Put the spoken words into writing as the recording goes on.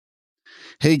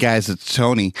Hey guys, it's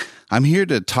Tony. I'm here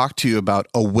to talk to you about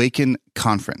Awaken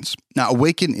Conference. Now,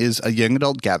 Awaken is a young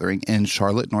adult gathering in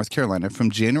Charlotte, North Carolina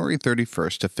from January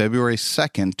 31st to February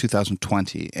 2nd,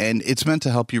 2020. And it's meant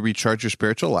to help you recharge your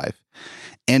spiritual life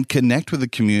and connect with a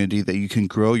community that you can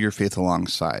grow your faith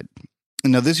alongside.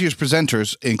 Now, this year's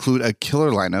presenters include a killer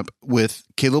lineup with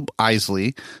Kaleb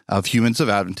Eisele of Humans of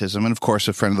Adventism, and of course,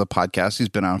 a friend of the podcast. He's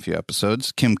been on a few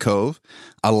episodes. Kim Cove,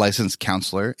 a licensed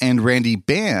counselor, and Randy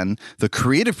Ban, the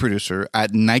creative producer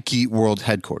at Nike World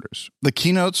Headquarters. The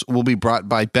keynotes will be brought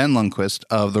by Ben Lundquist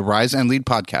of the Rise and Lead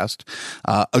podcast,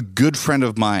 a good friend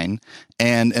of mine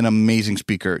and an amazing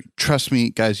speaker. Trust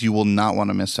me, guys, you will not want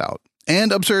to miss out.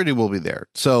 And Absurdity will be there.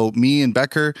 So me and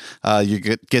Becker, you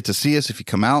get to see us if you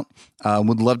come out.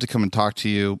 Would love to come and talk to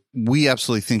you. We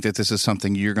absolutely think that this is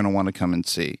something you're going to want to come and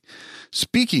see.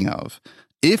 Speaking of,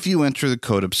 if you enter the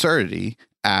code Absurdity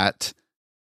at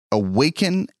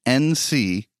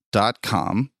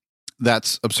awakennc.com,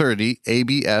 that's Absurdity,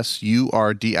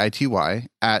 ABSURDITY,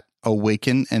 at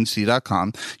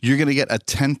awakennc.com, you're going to get a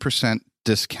 10%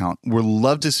 discount. We'd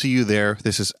love to see you there.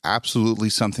 This is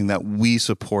absolutely something that we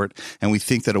support, and we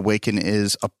think that Awaken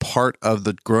is a part of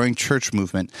the growing church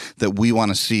movement that we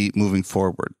want to see moving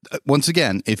forward. Once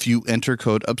again, if you enter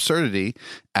code Absurdity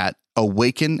at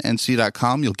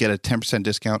awakennc.com, you'll get a 10%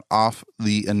 discount off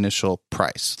the initial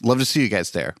price. Love to see you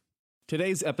guys there.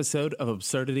 Today's episode of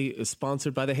Absurdity is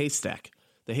sponsored by The Haystack.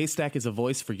 The Haystack is a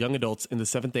voice for young adults in the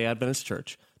Seventh-day Adventist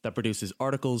Church that produces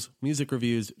articles, music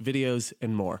reviews, videos,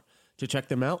 and more. To check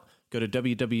them out, go to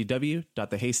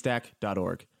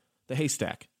www.thehaystack.org. The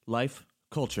Haystack, life,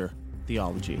 culture,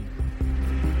 theology.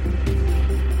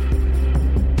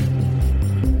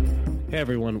 Hey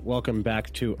everyone, welcome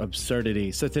back to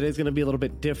Absurdity. So today's going to be a little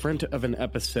bit different of an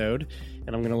episode,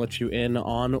 and I'm going to let you in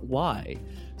on why.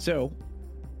 So,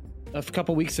 a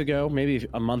couple weeks ago, maybe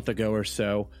a month ago or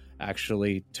so,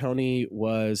 actually, Tony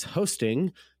was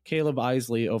hosting Kaleb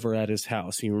Eisele over at his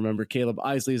house. You remember Kaleb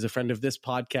Eisele is a friend of this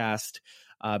podcast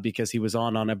because he was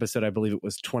on episode, I believe it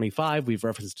was 25. We've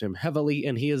referenced him heavily,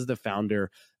 and he is the founder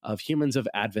of Humans of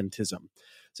Adventism.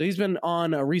 So he's been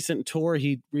on a recent tour.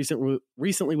 He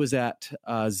recently was at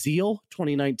Zeal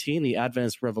 2019, the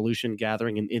Adventist Revolution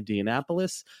gathering in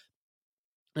Indianapolis.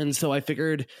 And so I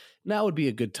figured now would be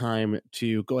a good time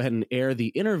to go ahead and air the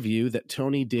interview that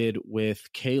Tony did with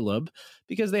Kaleb,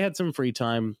 because they had some free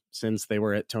time since they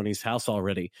were at Tony's house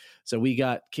already. So we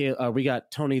got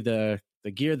Tony the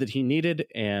gear that he needed,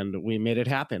 and we made it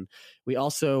happen. We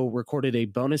also recorded a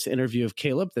bonus interview of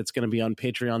Kaleb that's going to be on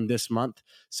Patreon this month.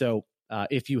 So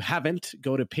if you haven't,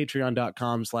 go to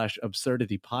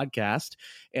patreon.com/absurditypodcast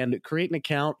and create an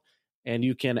account. And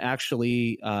you can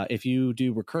actually, if you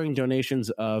do recurring donations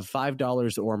of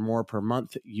 $5 or more per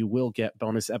month, you will get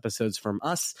bonus episodes from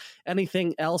us.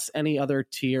 Anything else, any other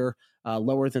tier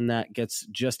lower than that gets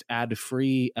just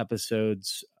ad-free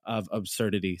episodes of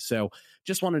Absurdity. So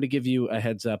just wanted to give you a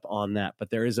heads up on that. But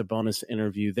there is a bonus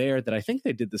interview there that I think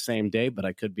they did the same day, but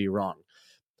I could be wrong.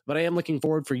 But I am looking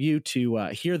forward for you to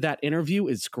hear that interview.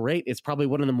 It's great. It's probably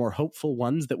one of the more hopeful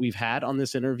ones that we've had on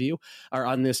this interview or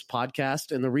on this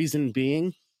podcast. And the reason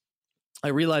being, I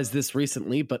realized this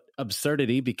recently, but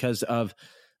Absurdity, because of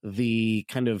the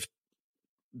kind of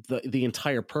the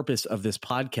entire purpose of this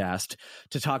podcast,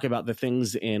 to talk about the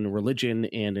things in religion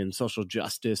and in social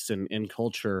justice and in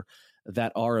culture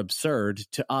that are absurd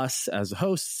to us as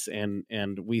hosts, and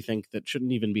we think that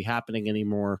shouldn't even be happening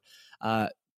anymore.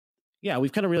 Yeah,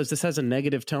 we've kind of realized this has a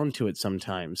negative tone to it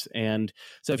sometimes. And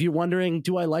so if you're wondering,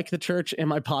 do I like the church?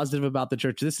 Am I positive about the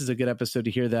church? This is a good episode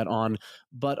to hear that on.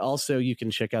 But also you can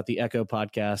check out the Echo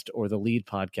podcast or the Lead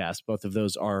podcast. Both of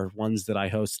those are ones that I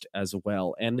host as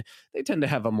well. And they tend to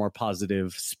have a more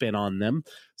positive spin on them,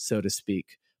 so to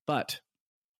speak. But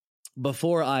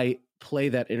before I play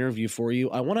that interview for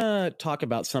you, I want to talk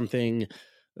about something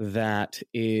that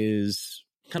is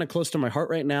kind of close to my heart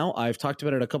right now. I've talked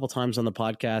about it a couple times on the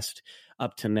podcast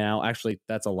up to now. Actually,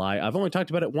 that's a lie. I've only talked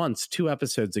about it once, 2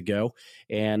 episodes ago,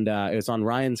 and it was on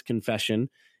Ryan's Confession.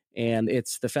 And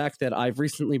it's the fact that I've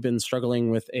recently been struggling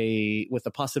with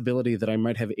the possibility that I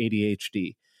might have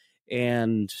ADHD.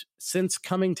 And since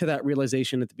coming to that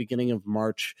realization at the beginning of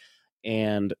March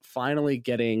and finally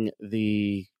getting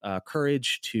the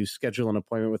courage to schedule an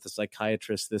appointment with a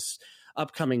psychiatrist this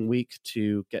upcoming week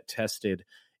to get tested,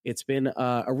 it's been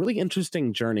a really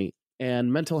interesting journey.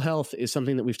 And mental health is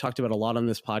something that we've talked about a lot on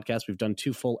this podcast. We've done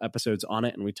 2 full episodes on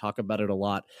it, and we talk about it a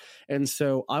lot. And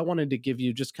so I wanted to give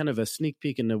you just kind of a sneak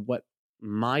peek into what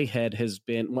my head has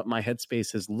been, what my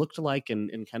headspace has looked like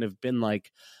and kind of been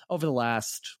like over the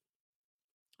last,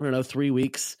 3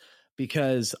 weeks,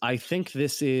 because I think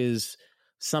this is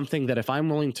something that if I'm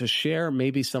willing to share,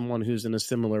 maybe someone who's in a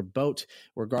similar boat,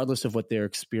 regardless of what their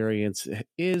experience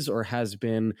is or has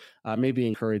been, may be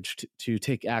encouraged to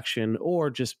take action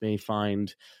or just may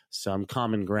find some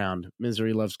common ground.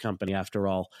 Misery loves company, after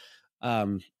all.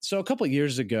 So a couple of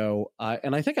years ago,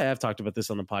 and I think I have talked about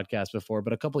this on the podcast before,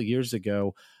 but a couple of years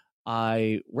ago,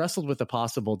 I wrestled with a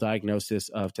possible diagnosis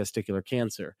of testicular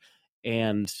cancer.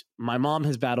 And my mom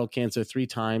has battled cancer 3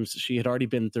 times. She had already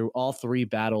been through all 3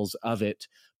 battles of it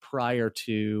prior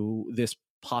to this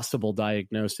possible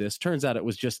diagnosis. Turns out it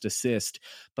was just a cyst,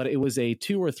 but it was a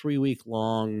 2 or 3 week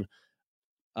long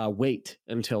wait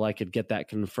until I could get that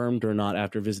confirmed or not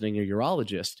after visiting a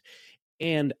urologist.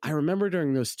 And I remember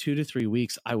during those 2 to 3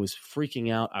 weeks, I was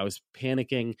freaking out. I was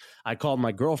panicking. I called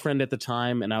my girlfriend at the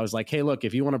time and I was like, hey, look,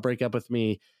 if you want to break up with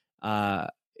me,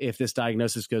 if this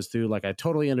diagnosis goes through, like, I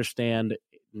totally understand.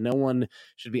 No one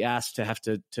should be asked to have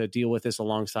to deal with this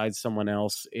alongside someone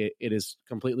else. It is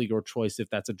completely your choice if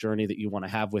that's a journey that you want to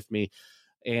have with me.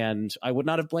 And I would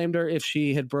not have blamed her if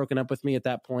she had broken up with me at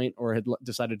that point or had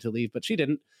decided to leave, but she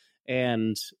didn't.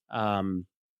 And,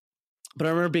 but I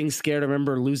remember being scared. I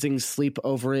remember losing sleep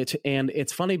over it. And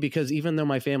it's funny because even though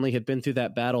my family had been through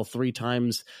that battle 3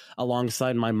 times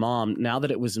alongside my mom, now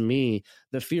that it was me,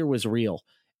 the fear was real.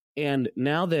 And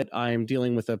now that I'm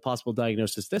dealing with a possible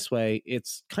diagnosis this way,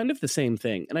 it's kind of the same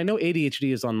thing. And I know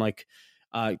ADHD is on, like,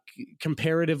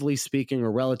 comparatively speaking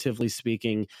or relatively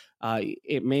speaking,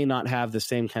 it may not have the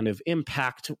same kind of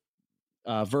impact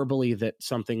verbally that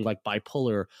something like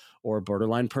bipolar or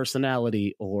borderline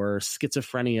personality or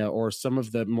schizophrenia or some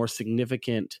of the more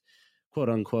significant quote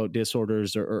unquote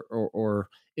disorders or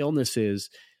illnesses.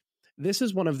 This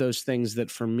is one of those things that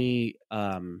for me,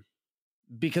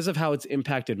 because of how it's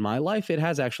impacted my life, it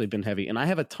has actually been heavy. And I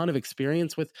have a ton of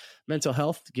experience with mental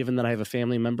health, given that I have a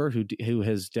family member who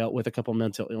has dealt with a couple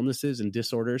mental illnesses and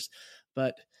disorders.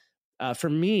 But for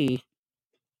me,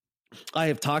 I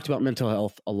have talked about mental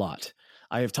health a lot.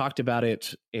 I have talked about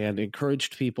it and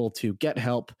encouraged people to get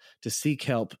help, to seek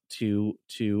help, to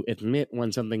admit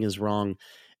when something is wrong.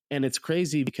 And it's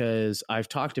crazy because I've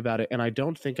talked about it and I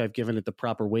don't think I've given it the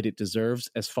proper weight it deserves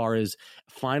as far as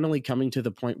finally coming to the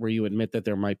point where you admit that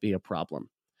there might be a problem.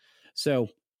 So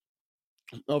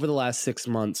over the last 6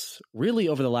 months, really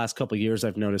over the last couple of years,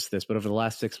 I've noticed this, but over the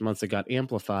last 6 months, it got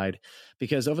amplified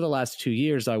because over the last 2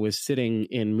 years, I was sitting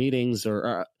in meetings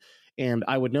and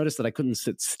I would notice that I couldn't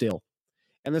sit still.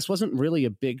 And this wasn't really a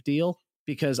big deal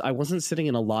because I wasn't sitting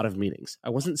in a lot of meetings. I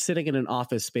wasn't sitting in an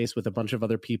office space with a bunch of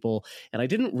other people, and I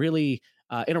didn't really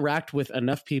interact with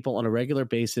enough people on a regular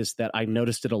basis that I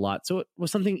noticed it a lot. So it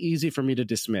was something easy for me to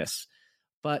dismiss.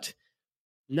 But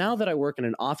now that I work in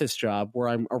an office job where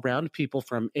I'm around people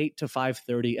from 8 to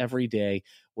 5:30 every day,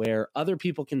 where other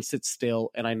people can sit still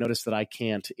and I notice that I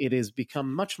can't, it has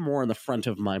become much more in the front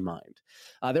of my mind.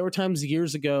 There were times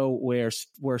years ago where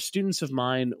students of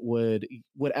mine would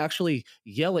actually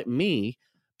yell at me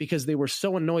because they were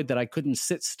so annoyed that I couldn't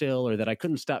sit still or that I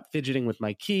couldn't stop fidgeting with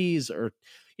my keys or,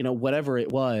 whatever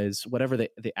it was, whatever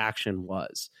the action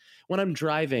was. When I'm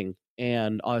driving,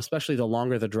 and especially the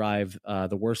longer the drive,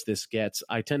 the worse this gets,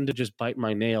 I tend to just bite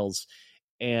my nails.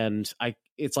 And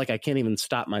it's like I can't even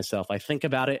stop myself. I think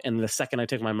about it, and the second I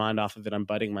take my mind off of it, I'm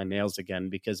biting my nails again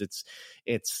because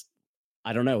it's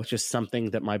I don't know, it's just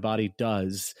something that my body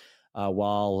does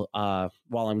while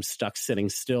I'm stuck sitting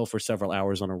still for several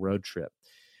hours on a road trip.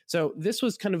 So this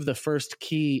was kind of the first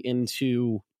key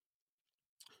into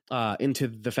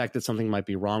the fact that something might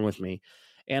be wrong with me.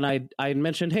 And I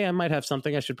mentioned, hey, I might have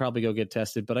something. I should probably go get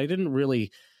tested. But I didn't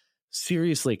really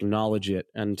seriously acknowledge it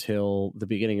until the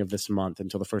beginning of this month,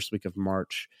 until the first week of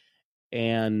March.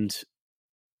 And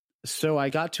so I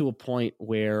got to a point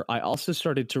where I also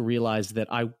started to realize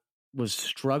that I was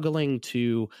struggling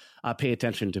to pay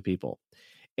attention to people.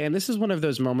 And this is one of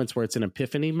those moments where it's an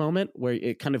epiphany moment where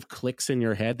it kind of clicks in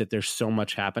your head that there's so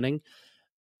much happening.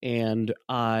 And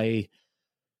I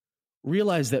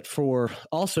realized that for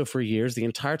years, the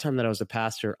entire time that I was a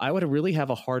pastor, I would really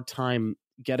have a hard time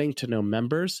getting to know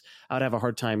members. I would have a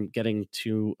hard time getting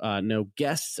to know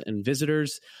guests and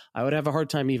visitors. I would have a hard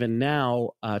time even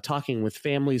now talking with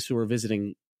families who are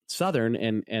visiting Southern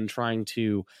and trying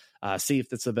to see if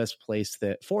that's the best place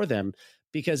for them.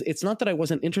 Because it's not that I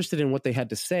wasn't interested in what they had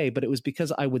to say, but it was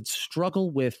because I would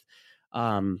struggle with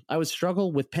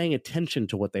paying attention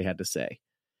to what they had to say.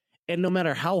 And no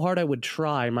matter how hard I would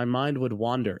try, my mind would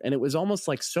wander. And it was almost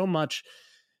like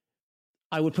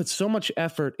I would put so much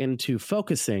effort into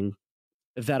focusing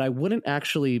that I wouldn't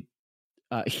actually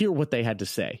hear what they had to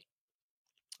say.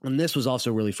 And this was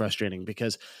also really frustrating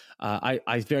because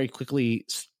I very quickly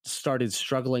started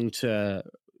struggling to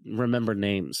remember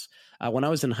names. When I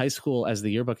was in high school as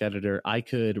the yearbook editor, I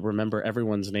could remember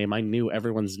everyone's name. I knew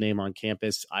everyone's name on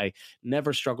campus. I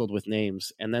never struggled with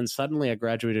names. And then suddenly I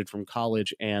graduated from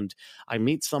college and I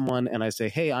meet someone and I say,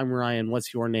 hey, I'm Ryan.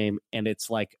 What's your name? And it's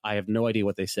like, I have no idea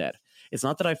what they said. It's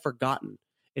not that I've forgotten.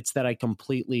 It's that I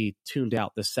completely tuned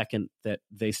out the second that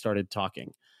they started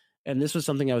talking. And this was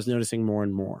something I was noticing more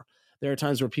and more. There are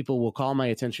times where people will call my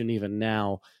attention even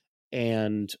now,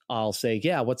 and I'll say,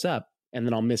 yeah, what's up? And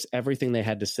then I'll miss everything they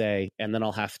had to say. And then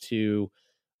I'll have to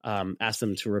ask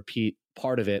them to repeat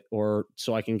part of it, or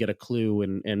so I can get a clue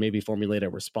and maybe formulate a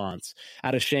response.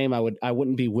 Out of shame, I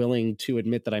wouldn't be willing to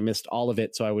admit that I missed all of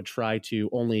it. So I would try to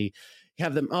only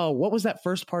have them, oh, what was that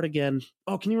first part again?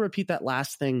 Oh, can you repeat that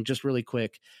last thing just really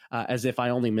quick? As if I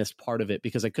only missed part of it,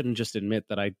 because I couldn't just admit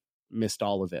that I missed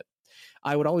all of it.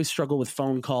 I would always struggle with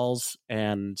phone calls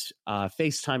and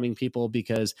FaceTiming people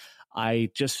because I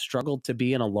just struggled to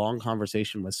be in a long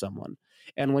conversation with someone.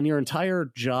 And when your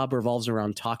entire job revolves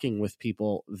around talking with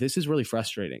people, this is really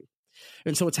frustrating.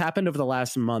 And so what's happened over the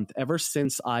last month, ever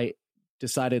since I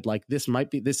decided like this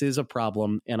is a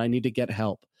problem and I need to get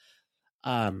help,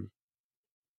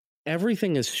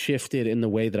 everything has shifted in the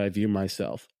way that I view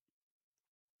myself.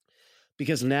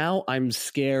 Because now I'm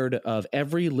scared of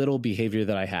every little behavior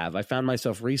that I have. I found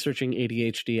myself researching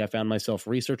ADHD. I found myself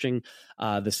researching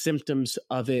the symptoms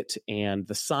of it and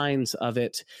the signs of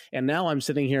it. And now I'm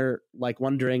sitting here like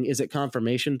wondering, is it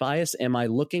confirmation bias? Am I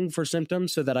looking for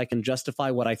symptoms so that I can justify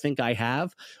what I think I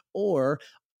have? Or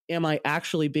am I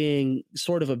actually being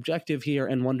sort of objective here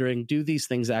and wondering, do these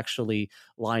things actually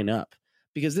line up?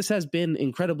 Because this has been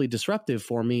incredibly disruptive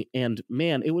for me. And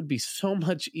man, it would be so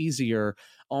much easier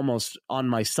almost on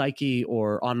my psyche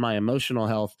or on my emotional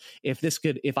health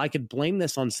if I could blame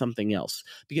this on something else.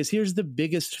 Because here's the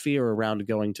biggest fear around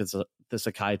going to the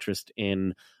psychiatrist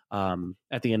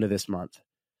at the end of this month.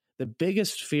 The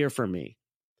biggest fear for me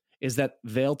is that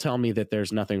they'll tell me that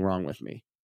there's nothing wrong with me.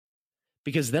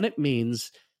 Because then it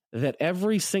means that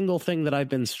every single thing that I've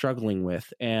been struggling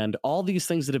with and all these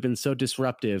things that have been so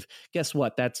disruptive, guess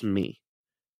what? That's me.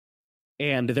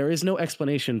 And there is no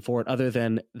explanation for it other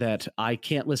than that I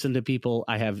can't listen to people.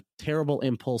 I have terrible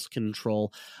impulse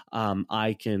control.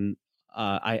 I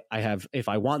have, if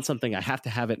I want something, I have to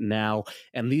have it now.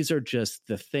 And these are just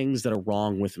the things that are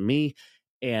wrong with me.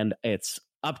 And it's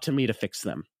up to me to fix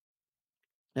them.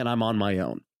 And I'm on my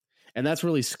own. And that's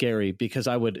really scary because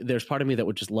there's part of me that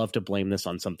would just love to blame this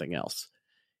on something else.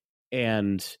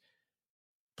 And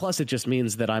plus it just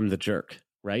means that I'm the jerk,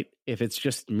 right? If it's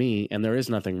just me and there is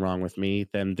nothing wrong with me,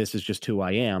 then this is just who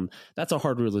I am. That's a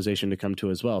hard realization to come to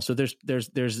as well. So there's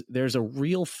a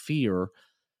real fear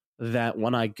that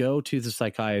when I go to the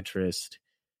psychiatrist,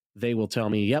 they will tell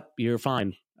me, yep, you're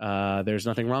fine. There's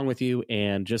nothing wrong with you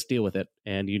and just deal with it.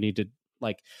 And you need to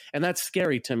and that's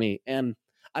scary to me. And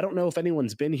I don't know if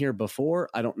anyone's been here before.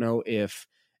 I don't know if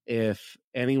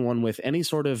anyone with any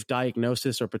sort of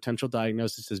diagnosis or potential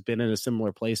diagnosis has been in a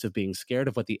similar place of being scared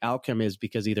of what the outcome is,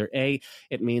 because either A,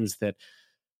 it means that,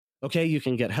 okay, you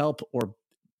can get help, or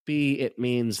B, it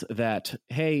means that,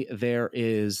 hey, there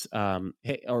is,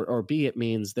 or B, it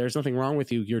means there's nothing wrong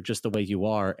with you. You're just the way you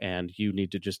are and you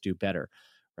need to just do better.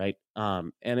 Right.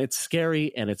 And it's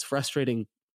scary and it's frustrating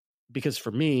because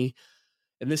for me,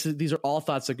 and these are all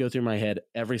thoughts that go through my head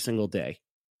every single day.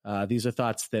 These are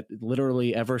thoughts that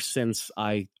literally ever since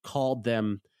I called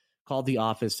the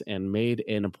office and made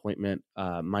an appointment,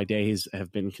 my days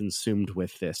have been consumed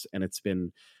with this. And it's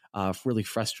been really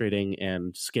frustrating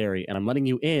and scary. And I'm letting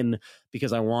you in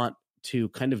because I want to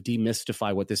kind of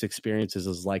demystify what this experience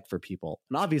is like for people.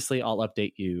 And obviously I'll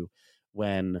update you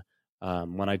when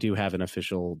I do have an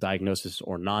official diagnosis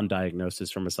or non-diagnosis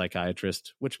from a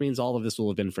psychiatrist, which means all of this will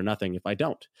have been for nothing if I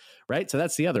don't, right? So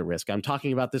that's the other risk. I'm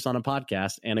talking about this on a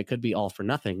podcast and it could be all for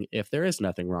nothing if there is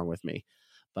nothing wrong with me,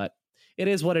 but it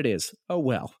is what it is. Oh,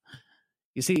 well,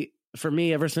 you see, for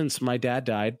me, ever since my dad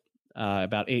died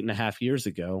about 8.5 years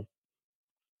ago,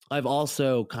 I've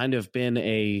also kind of been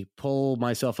a pull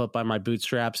myself up by my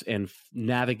bootstraps and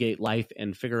navigate life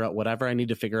and figure out whatever I need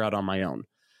to figure out on my own.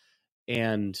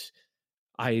 And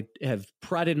I have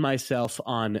prided myself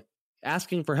on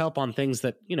asking for help on things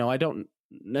that, I don't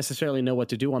necessarily know what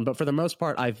to do on. But for the most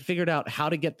part, I've figured out how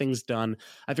to get things done.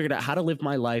 I figured out how to live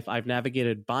my life. I've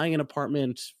navigated buying an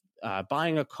apartment,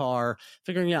 buying a car,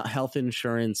 figuring out health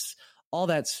insurance, all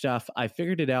that stuff. I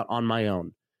figured it out on my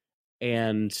own.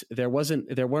 And there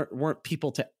weren't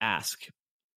people to ask.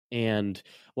 And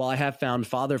while I have found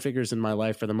father figures in my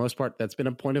life, for the most part, that's been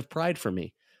a point of pride for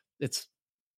me.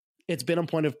 It's been a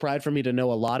point of pride for me to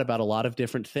know a lot about a lot of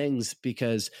different things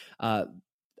because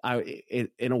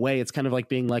in a way, it's kind of like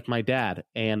being like my dad.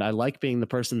 And I like being the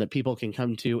person that people can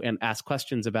come to and ask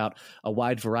questions about a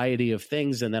wide variety of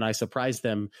things. And then I surprise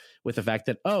them with the fact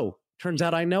that, oh, turns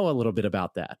out I know a little bit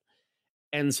about that.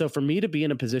 And so for me to be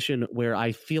in a position where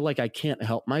I feel like I can't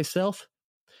help myself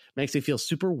makes me feel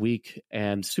super weak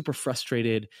and super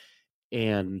frustrated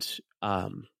and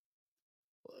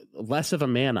less of a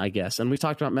man, I guess. And we've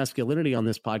talked about masculinity on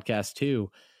this podcast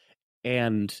too.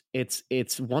 And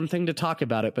it's one thing to talk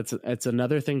about it, but it's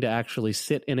another thing to actually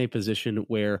sit in a position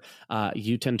where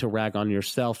you tend to rag on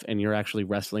yourself and you're actually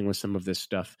wrestling with some of this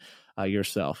stuff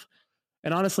yourself.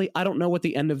 And honestly, I don't know what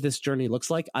the end of this journey looks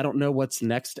like. I don't know what's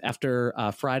next after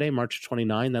Friday, March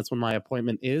 29. That's when my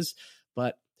appointment is.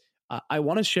 But I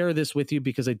want to share this with you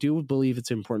because I do believe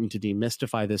it's important to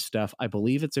demystify this stuff. I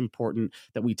believe it's important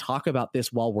that we talk about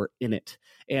this while we're in it.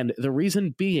 And the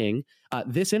reason being,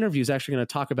 this interview is actually going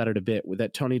to talk about it a bit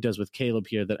that Tony does with Kaleb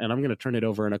here, and I'm going to turn it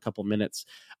over in a couple minutes.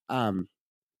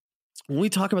 When we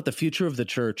talk about the future of the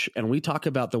church and we talk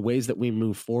about the ways that we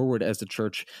move forward as a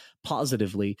church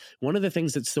positively, one of the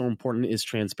things that's so important is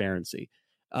transparency.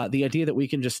 The idea that we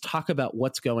can just talk about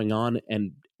what's going on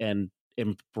and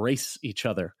embrace each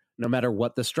other. No matter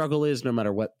what the struggle is, no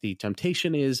matter what the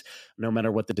temptation is, no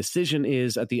matter what the decision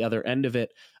is at the other end of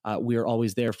it, we are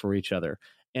always there for each other.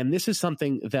 And this is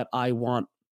something that I want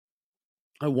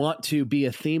to be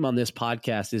a theme on this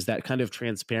podcast, is that kind of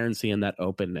transparency and that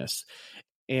openness.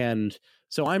 And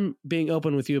so I'm being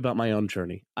open with you about my own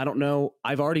journey. I don't know.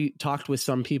 I've already talked with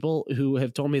some people who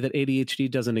have told me that ADHD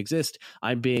doesn't exist.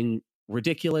 I'm being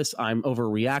ridiculous. I'm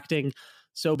overreacting.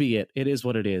 So be it. It is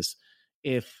what it is.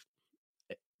 In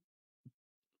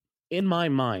my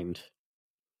mind,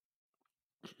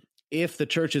 if the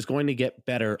church is going to get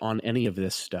better on any of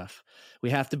this stuff, we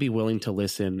have to be willing to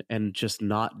listen and just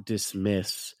not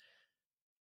dismiss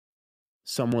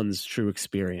someone's true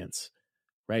experience,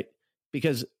 right?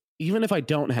 Because even if I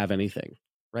don't have anything,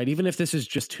 right? Even if this is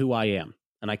just who I am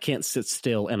and I can't sit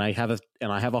still and I have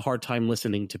a hard time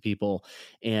listening to people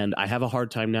and I have a hard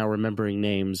time now remembering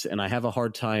names and I have a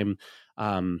hard time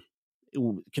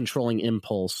controlling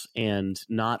impulse and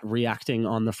not reacting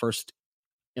on the first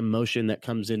emotion that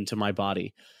comes into my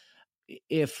body.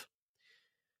 If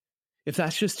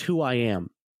that's just who I am,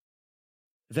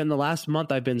 then the last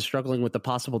month I've been struggling with the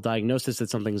possible diagnosis that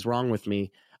something's wrong with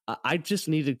me. I just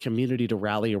needed community to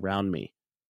rally around me.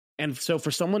 And so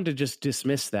for someone to just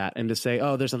dismiss that and to say,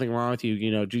 oh, there's something wrong with you,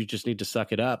 you just need to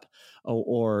suck it up,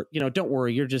 or don't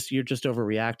worry, you're just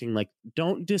overreacting. Like,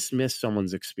 don't dismiss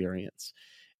someone's experience.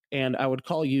 And I would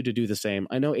call you to do the same.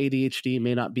 I know ADHD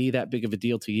may not be that big of a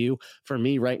deal to you. For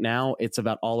me right now, it's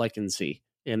about all I can see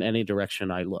in any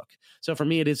direction I look. So for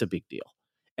me, it is a big deal.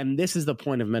 And this is the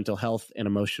point of mental health and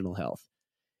emotional health.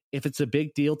 If it's a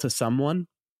big deal to someone,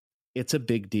 it's a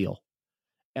big deal.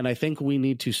 And I think we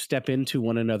need to step into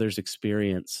one another's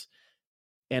experience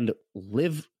and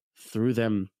live through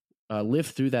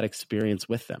that experience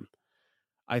with them.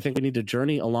 I think we need to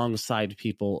journey alongside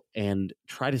people and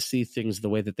try to see things the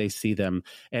way that they see them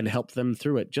and help them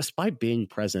through it just by being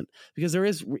present. Because there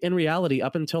is, in reality,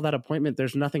 up until that appointment,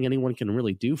 there's nothing anyone can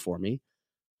really do for me.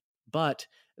 But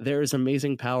there is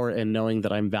amazing power in knowing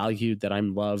that I'm valued, that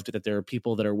I'm loved, that there are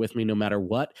people that are with me no matter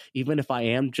what, even if I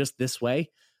am just this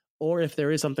way, or if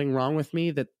there is something wrong with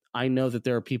me, that I know that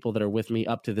there are people that are with me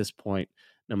up to this point,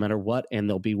 no matter what, and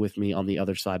they'll be with me on the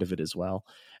other side of it as well.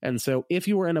 And so if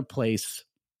you were in a place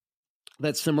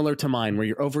that's similar to mine, where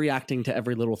you're overreacting to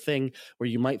every little thing, where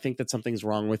you might think that something's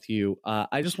wrong with you,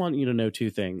 I just want you to know two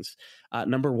things.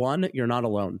 Number one, you're not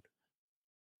alone.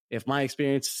 If my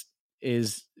experience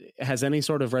has any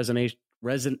sort of if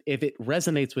it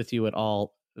resonates with you at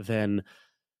all, then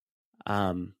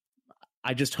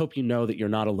I just hope you know that you're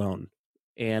not alone.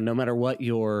 And no matter what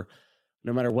your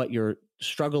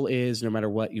struggle is, no matter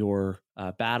what your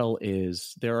battle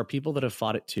is, there are people that have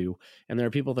fought it too, and there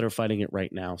are people that are fighting it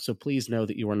right now. So please know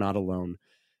that you are not alone.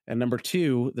 And number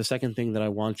two, the second thing that I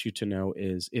want you to know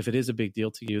is, if it is a big deal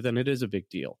to you, then it is a big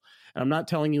deal. And I'm not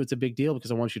telling you it's a big deal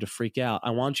because I want you to freak out. I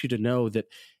want you to know that,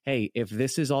 hey, if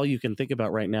this is all you can think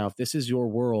about right now, if this is your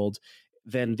world,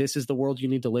 then this is the world you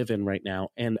need to live in right now.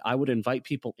 And I would invite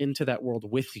people into that world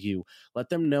with you. Let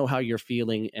them know how you're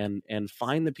feeling, and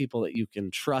find the people that you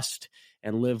can trust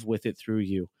and live with it through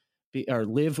you, or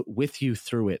live with you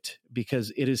through it,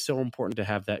 because it is so important to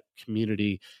have that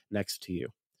community next to you.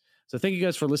 So thank you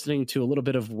guys for listening to a little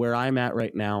bit of where I'm at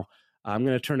right now. I'm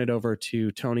going to turn it over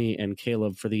to Tony and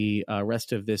Kaleb for the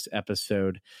rest of this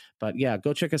episode. But yeah,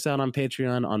 go check us out on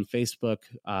Patreon, on Facebook.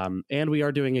 And we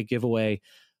are doing a giveaway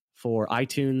for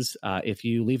iTunes. If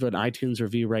you leave an iTunes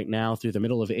review right now through the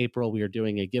middle of April, we are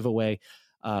doing a giveaway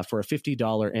for a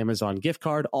 $50 Amazon gift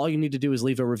card. All you need to do is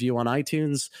leave a review on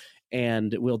iTunes,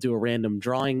 and we'll do a random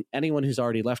drawing. Anyone who's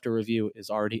already left a review is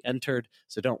already entered,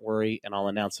 so don't worry, and I'll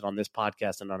announce it on this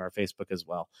podcast and on our Facebook as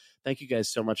well. Thank you guys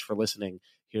so much for listening.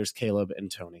 Here's Kaleb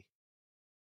and Tony.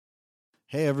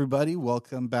 Hey, everybody.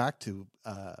 Welcome back to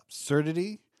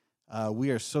Absurdity. We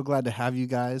are so glad to have you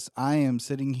guys. I am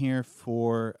sitting here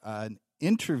for an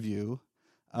interview.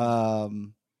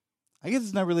 I guess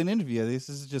it's not really an interview. This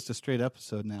is just a straight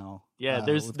episode now. Yeah,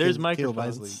 there's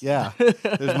microphones. Yeah,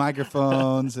 there's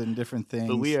microphones and different things.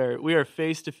 But we are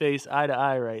face to face, eye to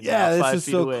eye right now. Yeah, 5 this is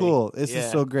feet so away. cool. This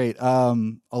is so great.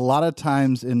 A lot of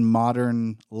times in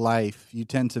modern life, you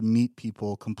tend to meet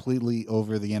people completely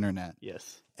over the internet.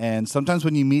 Yes. And sometimes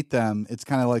when you meet them, it's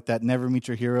kind of like that never meet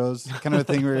your heroes kind of a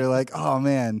thing where you're like, oh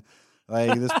man,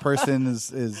 like this person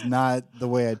is not the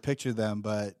way I'd picture them.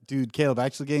 But dude, Kaleb,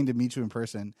 actually getting to meet you in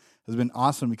person has been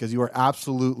awesome because you are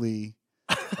absolutely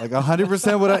like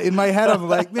 100% what in my head I'm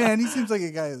like, man, he seems like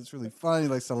a guy that's really fun. He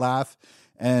likes to laugh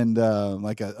and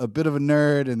like a bit of a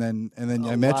nerd. And then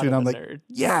I met you and I'm like, nerd.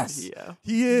 yes, Yeah.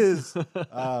 he is,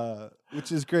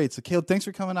 which is great. So Kaleb, thanks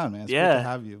for coming on, man. It's great to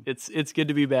have you. It's good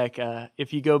to be back.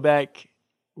 If you go back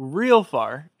real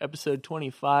far, episode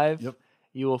 25, Yep.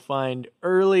 you will find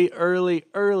early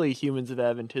Humans of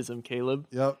Adventism, Kaleb.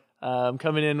 Yep. I'm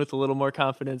coming in with a little more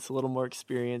confidence, a little more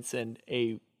experience, and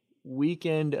a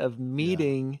weekend of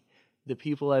meeting the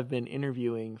people I've been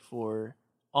interviewing for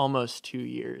almost 2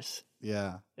 years.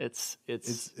 Yeah. It's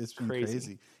been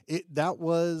crazy.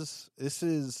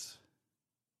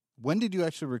 When did you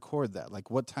actually record that?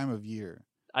 Like what time of year?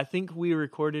 I think we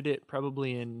recorded it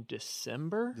probably in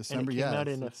December. And it came out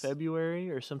in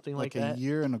February or something like that. Like a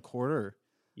year and a quarter.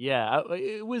 Yeah,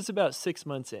 it was about 6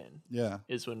 months in. Yeah.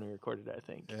 Is when we recorded it, I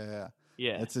think. Yeah.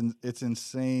 Yeah. It's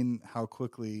insane how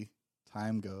quickly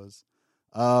time goes.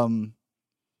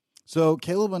 So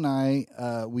Kaleb and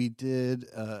I, we did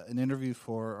an interview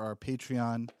for our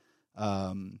Patreon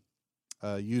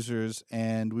users,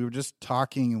 and we were just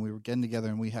talking and we were getting together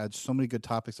and we had so many good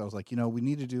topics. I was like, we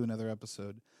need to do another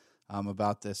episode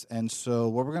about this. And so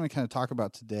what we're going to kind of talk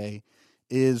about today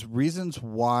is reasons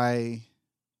why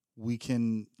we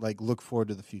can like look forward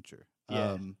to the future.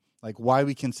 Yeah. Like why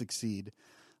we can succeed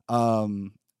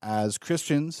as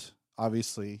Christians,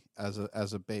 obviously as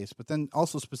a base, but then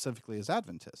also specifically as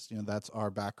Adventists. That's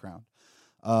our background.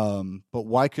 But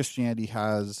why Christianity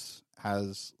has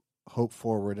hope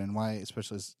forward, and why,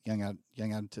 especially as young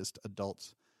Adventist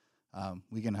adults,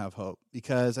 we can have hope.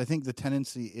 Because I think the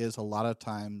tendency is a lot of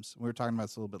times, we were talking about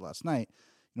this a little bit last night,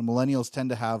 millennials tend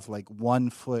to have like 1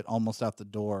 foot almost out the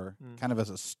door, kind of as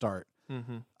a start.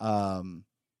 Mm-hmm.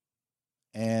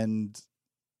 And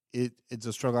it's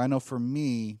a struggle. I know for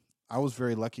me, I was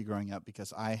very lucky growing up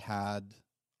because I had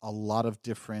a lot of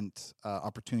different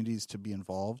opportunities to be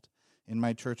involved in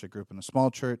my church. I grew up in a small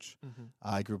church. Mm-hmm.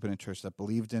 I grew up in a church that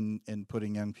believed in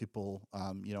putting young people,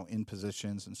 in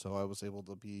positions, and so I was able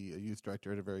to be a youth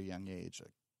director at a very young age.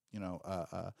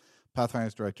 A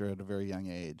Pathfinders director at a very young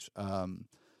age.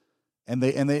 And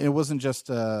it wasn't just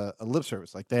a lip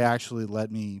service. Like they actually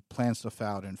let me plan stuff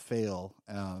out and fail.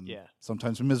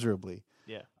 Sometimes miserably.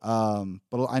 Yeah.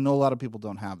 But I know a lot of people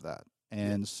don't have that,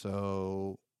 and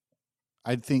so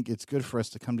I think it's good for us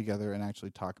to come together and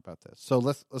actually talk about this. So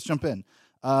let's jump in.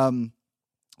 So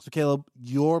Kaleb,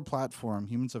 your platform,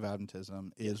 Humans of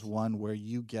Adventism, is one where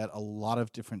you get a lot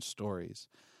of different stories.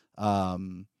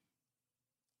 And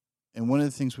one of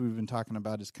the things we've been talking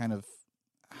about is kind of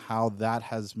how that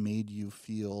has made you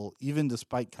feel, even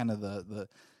despite kind of the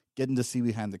getting to see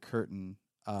behind the curtain,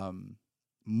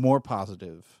 more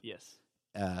positive. Yes.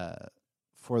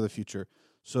 For the future.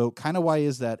 So kind of why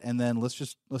is that? And then let's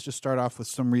just start off with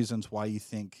some reasons why you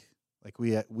think like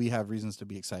we have reasons to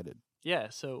be excited. Yeah,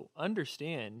 so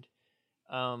understand,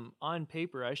 on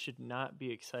paper, I should not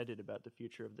be excited about the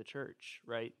future of the church,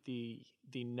 right? The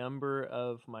number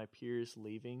of my peers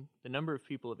leaving, the number of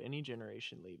people of any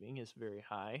generation leaving is very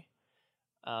high.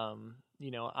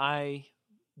 I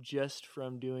just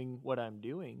from doing what I'm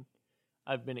doing,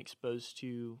 I've been exposed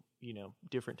to,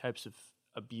 different types of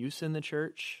abuse in the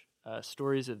church,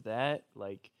 stories of that,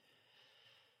 like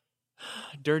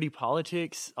dirty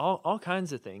politics, all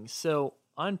kinds of things. So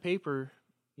on paper,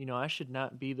 I should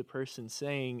not be the person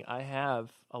saying I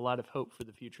have a lot of hope for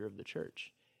the future of the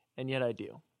church, and yet I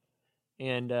do.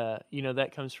 And,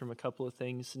 that comes from a couple of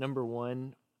things. Number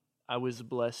one, I was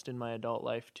blessed in my adult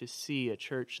life to see a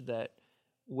church that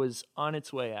was on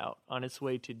its way out, on its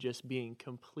way to just being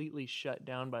completely shut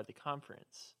down by the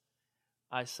conference.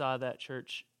 I saw that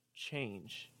church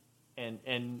change and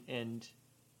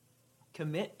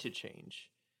commit to change.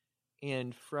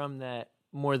 And from that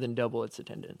more than double its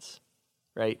attendance,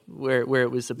 right? Where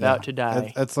it was about to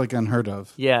die. That's like unheard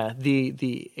of. Yeah,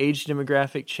 the age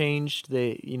demographic changed.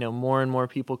 More and more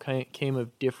people came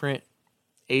of different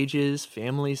ages,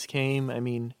 families came. I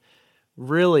mean,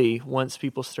 really, once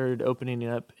people started opening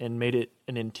up and made it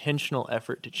an intentional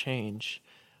effort to change,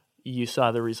 you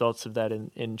saw the results of that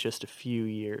in just a few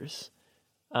years.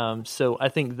 So I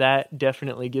think that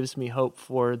definitely gives me hope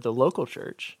for the local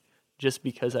church, just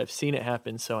because I've seen it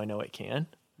happen, so I know it can.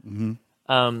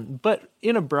 Mm-hmm. But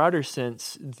in a broader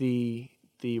sense, the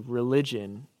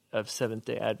religion of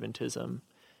Seventh-day Adventism,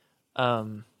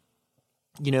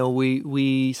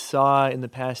 we saw in the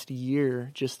past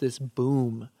year just this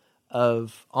boom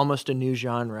of almost a new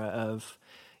genre of,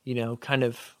 kind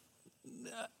of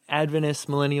Adventist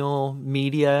millennial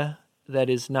media that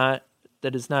is not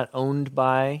owned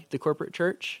by the corporate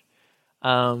church,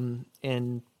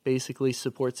 and basically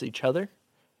supports each other.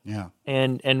 Yeah.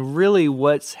 And really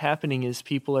what's happening is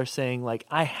people are saying, like,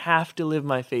 I have to live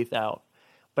my faith out,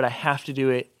 but I have to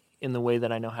do it in the way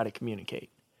that I know how to communicate.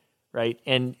 Right.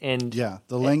 And yeah,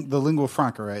 the lingua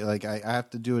franca, right? Like I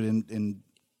have to do it in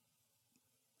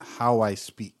how I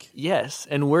speak. Yes.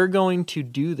 And we're going to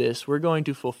do this. We're going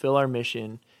to fulfill our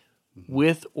mission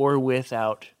with or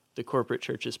without the corporate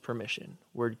church's permission.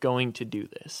 We're going to do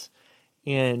this.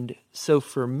 And so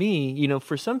for me,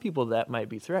 for some people that might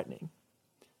be threatening.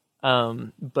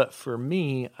 But for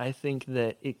me, I think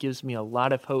that it gives me a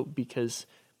lot of hope, because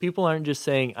people aren't just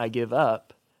saying, I give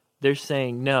up. They're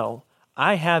saying, no,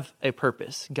 I have a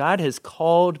purpose. God has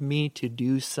called me to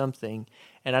do something,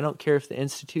 and I don't care if the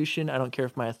institution, I don't care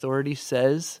if my authority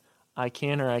says I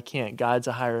can or I can't. God's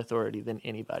a higher authority than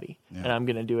anybody, and I'm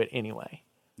going to do it anyway.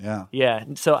 Yeah. Yeah.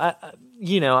 So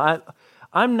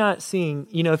I'm not seeing,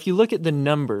 if you look at the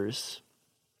numbers,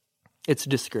 it's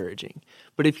discouraging.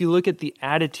 But if you look at the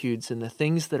attitudes and the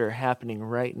things that are happening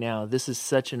right now, this is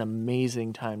such an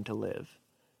amazing time to live.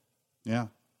 Yeah.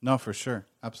 No, for sure.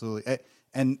 Absolutely.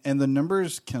 And the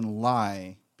numbers can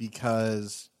lie,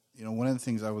 because, one of the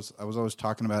things I was always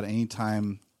talking about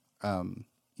anytime,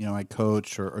 I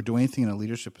coach or do anything in a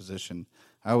leadership position,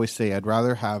 I always say I'd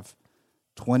rather have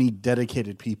 20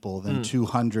 dedicated people than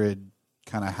 200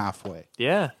 kind of halfway.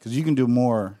 Yeah. Because you can do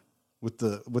more with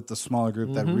the smaller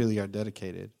group that really are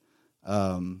dedicated.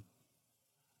 So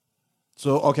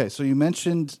you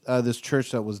mentioned this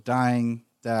church that was dying,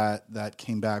 that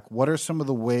came back. What are some of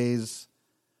the ways?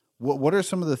 What are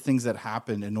some of the things that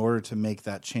happened in order to make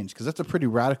that change? Because that's a pretty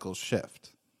radical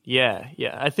shift. Yeah.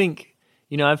 I think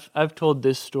I've told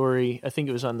this story. I think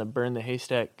it was on the Burn the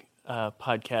Haystack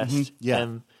podcast. Mm-hmm. Yeah.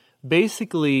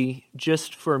 Basically,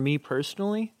 just for me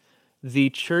personally,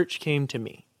 the church came to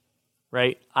me.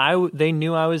 Right? They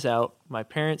knew I was out. My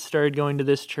parents started going to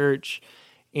this church,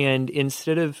 and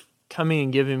instead of coming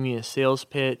and giving me a sales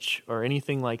pitch or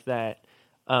anything like that,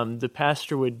 the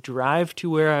pastor would drive to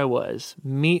where I was,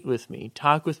 meet with me,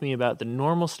 talk with me about the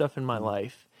normal stuff in my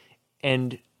life,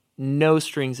 and no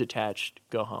strings attached,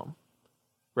 go home.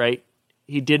 Right?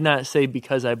 He did not say,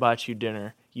 because I bought you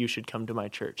dinner, you should come to my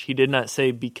church. He did not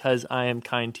say, because I am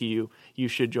kind to you, you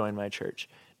should join my church.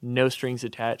 No strings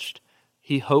attached.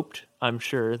 He hoped, I'm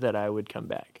sure, that I would come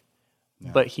back,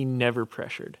 but he never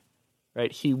pressured,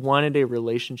 right? He wanted a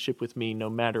relationship with me no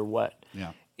matter what.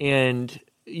 Yeah. And,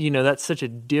 that's such a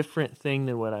different thing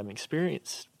than what I'm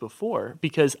experienced before,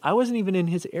 because I wasn't even in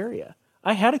his area.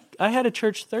 I had a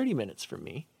church 30 minutes from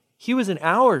me. He was an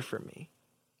hour from me,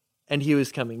 and he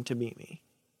was coming to meet me,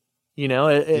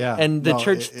 and the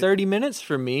church 30 minutes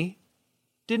from me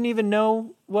didn't even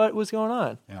know what was going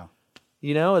on.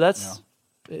 Yeah. That's...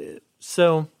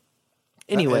 So,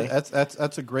 anyway,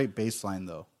 that's a great baseline,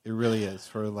 though. It really is,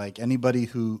 for like anybody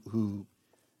who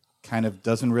kind of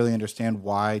doesn't really understand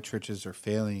why churches are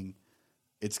failing.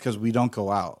 It's because we don't go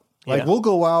out. Like we'll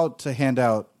go out to hand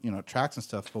out tracts and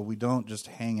stuff, but we don't just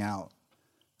hang out.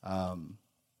 That's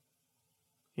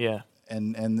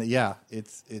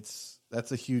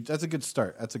a good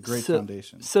start. That's a great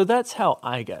foundation. So that's how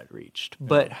I got reached.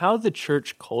 But how the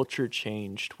church culture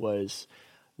changed was,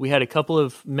 we had a couple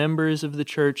of members of the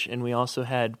church, and we also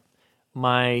had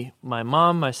my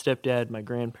mom, my stepdad, my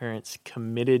grandparents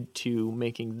committed to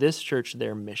making this church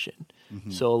their mission. Mm-hmm.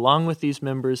 So along with these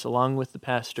members, along with the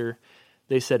pastor,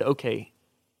 they said, okay,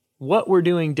 what we're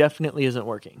doing definitely isn't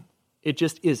working. It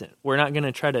just isn't. We're not going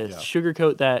to try to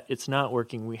sugarcoat that. It's not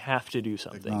working. We have to do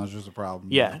something. Acknowledge there's a problem.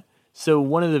 Yeah. So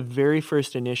one of the very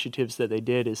first initiatives that they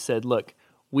did is said, look,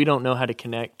 we don't know how to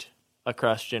connect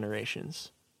across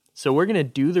generations. So we're going to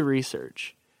do the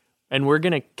research, and we're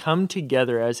going to come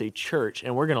together as a church,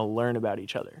 and we're going to learn about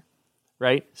each other,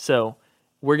 right? So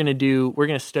we're going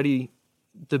to study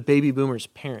the baby boomers'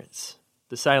 parents,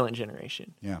 the silent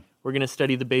generation. Yeah. We're going to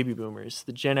study the baby boomers,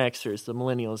 the Gen Xers, the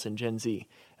millennials, and Gen Z.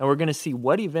 And we're going to see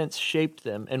what events shaped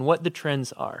them and what the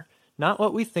trends are. Not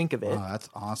what we think of it. Wow, that's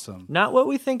awesome. Not what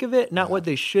we think of it, not what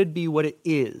they should be, what it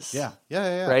is.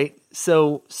 Yeah. Right?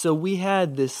 So we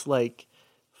had this like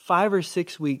 5 or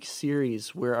 6 week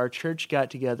series where our church got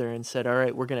together and said, all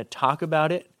right, we're going to talk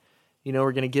about it. You know,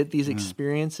 we're going to get these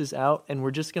experiences out, and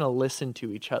we're just going to listen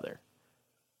to each other.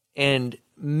 And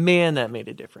man, that made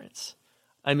a difference.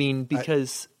 I mean,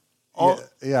 because I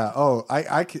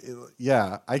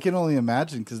can only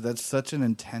imagine, because that's such an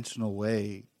intentional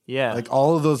way. Yeah. Like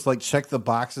all of those, like, check the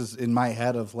boxes in my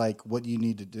head of like what you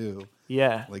need to do.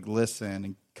 Yeah. Like listen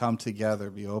and come together,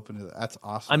 be open to that. That's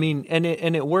awesome. I mean, and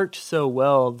it worked so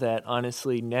well that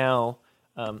honestly now,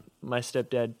 my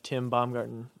stepdad, Tim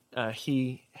Baumgarten,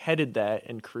 he headed that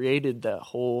and created that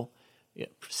whole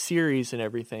series and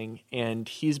everything. And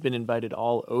he's been invited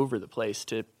all over the place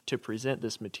to present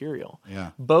this material.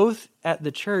 Yeah. Both at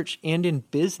the church and in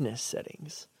business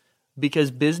settings,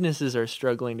 because businesses are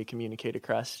struggling to communicate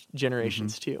across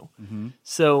generations too. Mm-hmm.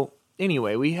 So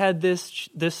anyway, we had this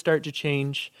start to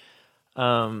change.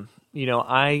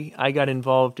 I got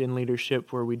involved in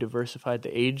leadership where we diversified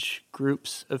the age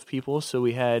groups of people. So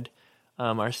we had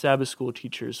our Sabbath school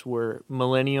teachers were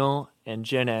millennial and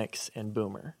Gen X and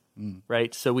boomer,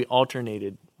 right? So we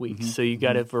alternated weeks. So you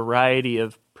got a variety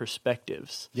of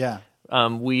perspectives. Yeah.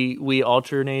 We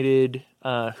alternated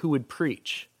who would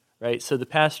preach, right? So the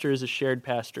pastor is a shared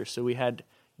pastor. So we had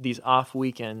these off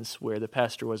weekends where the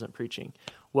pastor wasn't preaching.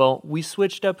 Well, we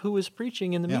switched up who was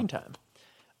preaching in the meantime.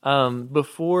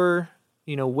 Way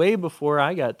before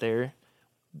I got there,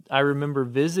 I remember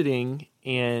visiting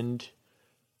and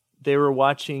they were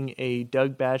watching a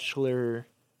Doug Batchelor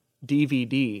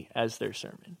DVD as their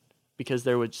sermon because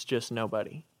there was just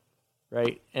nobody,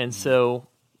 right? And so,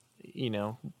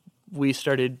 we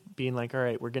started being like, all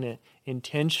right, we're going to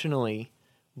intentionally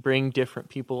bring different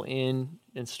people in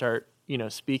and start,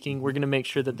 speaking. We're going to make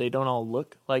sure that they don't all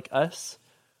look like us,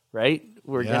 right?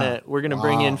 We're gonna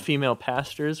bring in female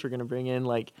pastors. We're gonna bring in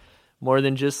like more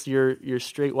than just your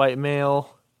straight white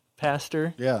male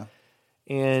pastor. Yeah.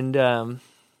 And I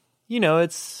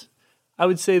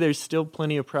would say there's still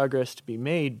plenty of progress to be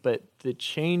made, but the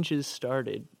changes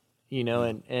started,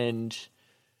 and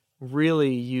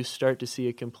really you start to see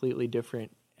a completely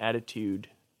different attitude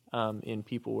in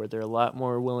people where they're a lot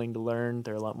more willing to learn,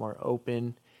 they're a lot more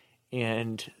open,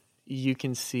 and you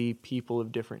can see people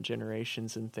of different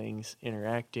generations and things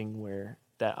interacting where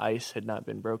that ice had not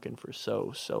been broken for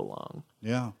so long.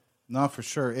 Yeah. No, for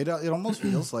sure. It almost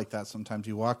feels like that sometimes.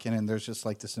 You walk in and there's just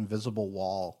like this invisible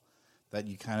wall that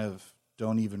you kind of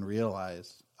don't even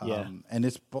realize. And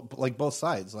it's like both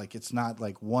sides. Like it's not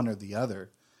like one or the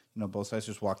other. Both sides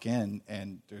just walk in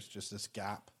and there's just this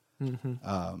gap. Mm-hmm.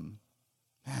 Man,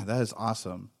 that is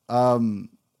awesome.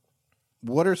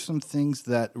 What are some things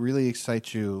that really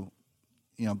excite you,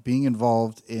 being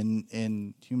involved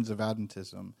in Humans of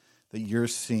Adventism, that you're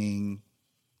seeing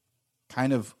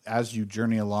kind of as you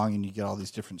journey along and you get all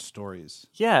these different stories?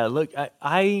 Yeah, look,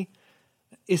 I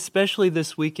especially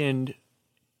this weekend,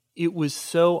 it was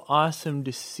so awesome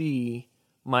to see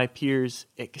my peers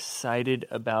excited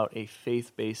about a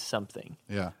faith-based something.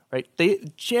 Yeah. Right? They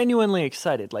genuinely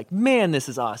excited. Like, man, this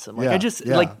is awesome. Like,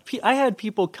 I had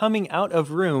people coming out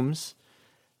of rooms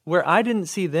where I didn't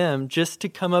see them just to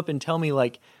come up and tell me,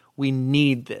 like, we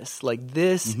need this. Like,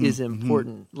 this is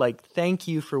important. Like, thank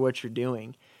you for what you're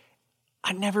doing.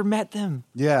 I never met them.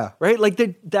 Yeah. Right? Like,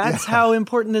 that's how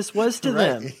important this was to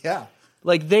them. Yeah.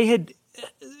 Like, there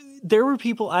were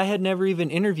people I had never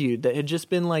even interviewed that had just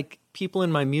been, like, people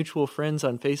in my mutual friends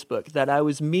on Facebook that I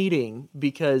was meeting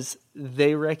because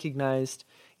they recognized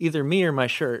either me or my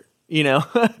shirt.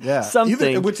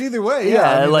 Something. Either way,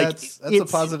 that's a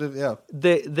positive. Yeah,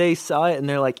 they saw it and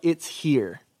they're like, "It's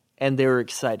here," and they were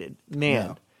excited.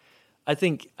 Man, I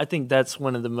think that's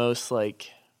one of the most like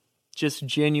just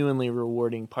genuinely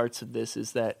rewarding parts of this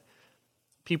is that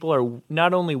people are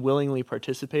not only willingly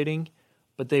participating,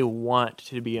 but they want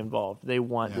to be involved. They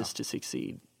want this to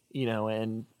succeed.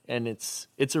 And it's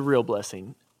a real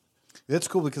blessing. That's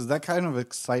cool because that kind of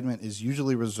excitement is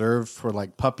usually reserved for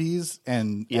like puppies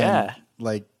and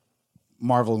like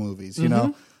Marvel movies,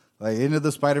 like Into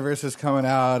the Spider-Verse is coming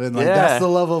out and like that's the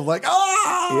level of like,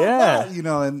 and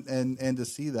to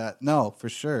see that. No, for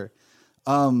sure.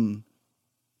 What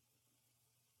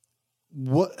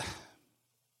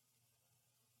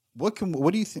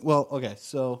do you think? Well, okay.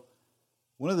 So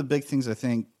one of the big things I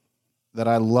think that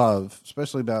I love,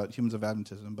 especially about Humans of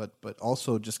Adventism, but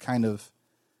also just kind of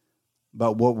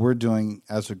about what we're doing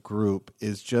as a group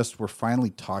is just we're finally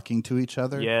talking to each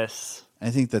other. Yes. I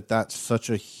think that that's such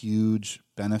a huge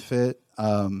benefit.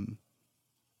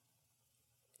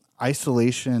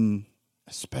 Isolation,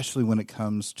 especially when it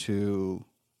comes to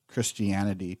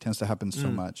Christianity, tends to happen so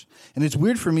much. And it's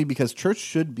weird for me because church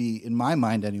should be, in my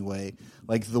mind anyway,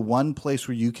 like the one place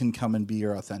where you can come and be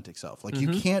your authentic self. Like you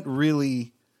can't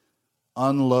really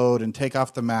unload and take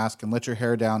off the mask and let your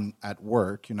hair down at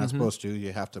work. You're not supposed to.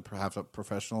 You have to have a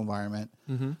professional environment.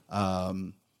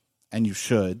 And you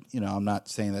should. I'm not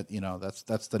saying that,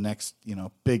 that's the next,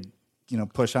 big,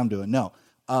 push I'm doing. No.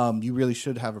 You really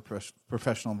should have a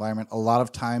professional environment. A lot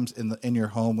of times in your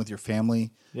home with your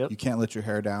family, you can't let your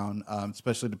hair down,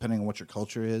 especially depending on what your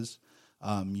culture is.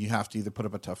 You have to either put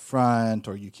up a tough front,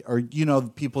 or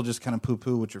people just kind of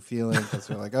poo-poo what you're feeling because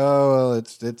they're like, oh, well,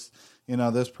 it's this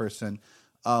person.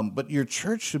 But your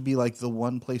church should be like the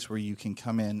one place where you can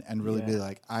come in and really be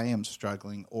like, I am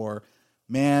struggling, or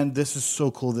man, this is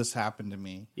so cool. This happened to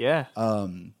me. Yeah.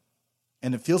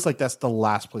 And it feels like that's the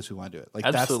last place we want to do it. Like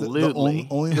Absolutely. that's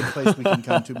only the place we can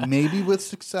come to, maybe with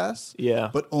success. Yeah.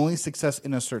 But only success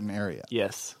in a certain area.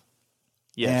 Yes.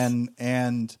 And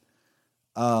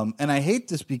I hate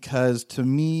this because to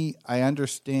me, I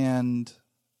understand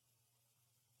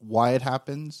why it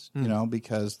happens,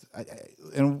 because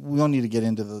and we don't need to get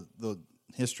into the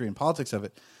history and politics of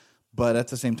it. But at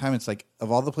the same time, it's like,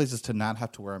 of all the places to not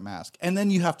have to wear a mask. And then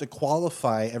you have to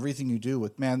qualify everything you do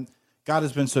with, man, God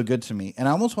has been so good to me. And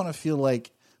I almost want to feel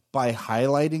like by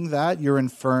highlighting that, you're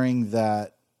inferring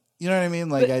that, you know what I mean?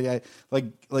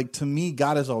 Like to me,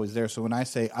 God is always there. So when I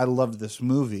say I loved this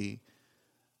movie,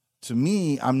 to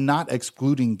me, I'm not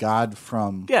excluding God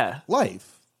from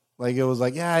life. Like it was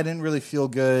like, I didn't really feel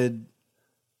good,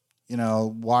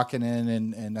 walking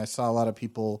in and I saw a lot of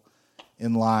people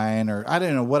in line, or I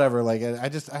don't know, whatever. Like I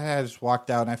just walked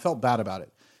out and I felt bad about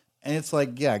it. And it's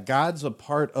like, God's a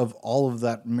part of all of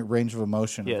that range of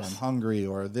emotion. Yes. If I'm hungry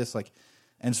or this,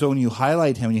 and so when you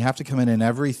highlight him, you have to come in and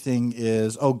everything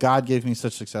is, oh, God gave me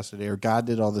such success today, or God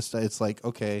did all this stuff. It's like,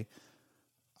 okay,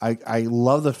 I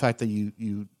love the fact that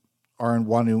you are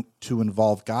wanting to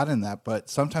involve God in that, but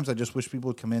sometimes I just wish people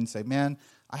would come in and say, man,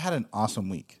 I had an awesome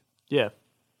week. Yeah.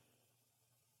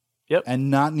 Yep.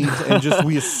 And not need to, and just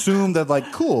we assume that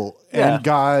cool, and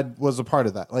God was a part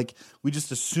of that. Like we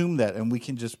just assume that, and we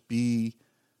can just be,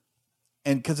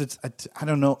 and because it's I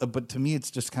don't know, but to me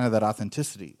it's just kind of that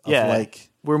authenticity. Of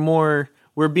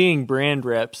we're being brand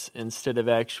reps instead of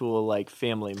actual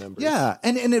family members. Yeah,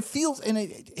 and it feels, and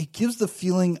it gives the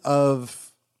feeling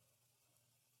of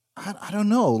I don't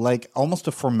know, almost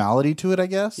a formality to it, I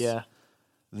guess. Yeah.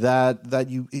 That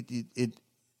you it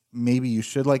maybe you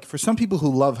should, for some people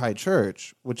who love high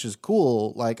church, which is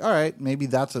cool, all right, maybe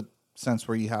that's a sense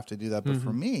where you have to do that. But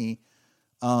for me,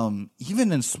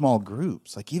 even in small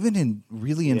groups, even in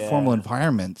really informal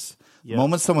environments, the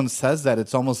moment someone says that,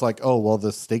 it's almost like, oh, well,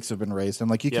 the stakes have been raised.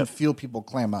 And you can feel people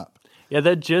clam up. Yeah,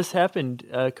 that just happened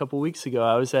a couple weeks ago.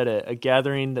 I was at a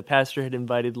gathering. The pastor had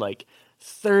invited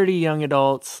 30 young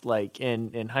adults,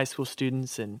 and high school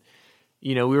students. And,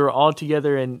 we were all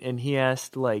together, and he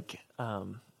asked,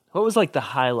 what was the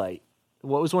highlight?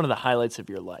 What was one of the highlights of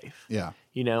your life? Yeah.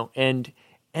 And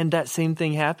that same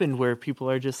thing happened where people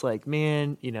are just like,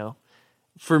 man,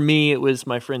 for me, it was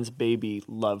my friend's baby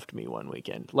loved me one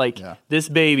weekend. This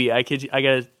baby, I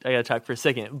gotta talk for a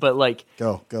second, but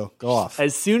go off.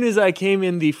 As soon as I came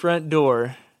in the front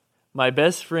door, my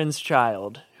best friend's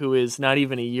child, who is not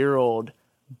even a year old,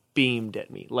 beamed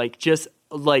at me.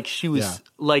 She was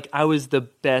I was the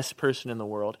best person in the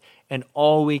world. And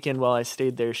all weekend while I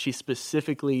stayed there, she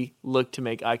specifically looked to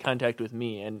make eye contact with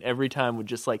me, and every time would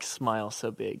just smile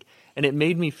so big. And it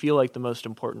made me feel like the most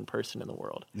important person in the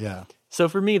world. Yeah. So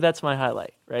for me, that's my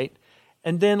highlight, right?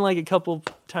 And then a couple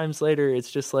times later,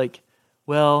 it's just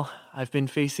well, I've been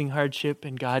facing hardship,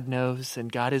 and God knows,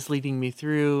 and God is leading me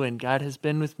through, and God has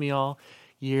been with me all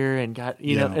year, and God,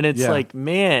 and it's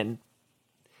man.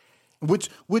 Which,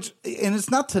 and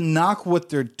it's not to knock what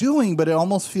they're doing, but it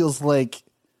almost feels like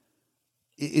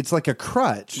it's like a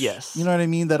crutch. Yes. You know what I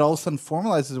mean? That all of a sudden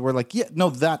formalizes where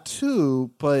that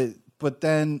too, but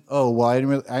then, oh, well, I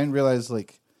didn't realize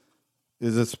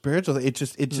is it spiritual? It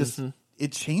just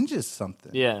it changes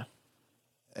something. Yeah.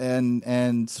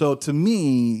 And so to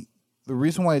me, the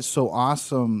reason why it's so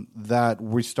awesome that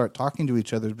we start talking to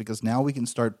each other is because now we can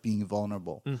start being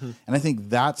vulnerable. And I think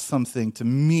that's something, to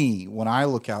me, when I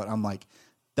look out, I'm like,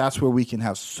 that's where we can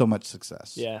have so much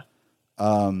success. Yeah.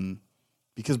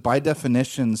 Because by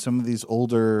definition, some of these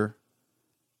older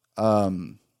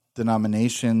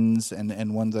denominations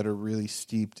and ones that are really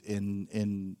steeped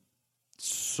in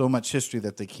so much history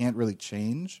that they can't really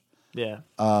change. Yeah.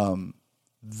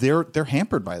 They're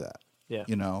hampered by that. Yeah.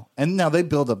 You know, and now they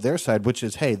build up their side, which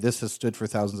is, hey, this has stood for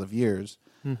thousands of years.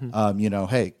 You know,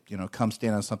 hey, you know, come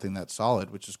stand on something that's solid,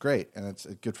 which is great, and it's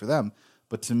good for them.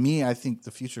 But to me, I think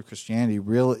the future of Christianity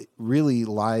really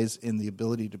lies in the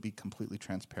ability to be completely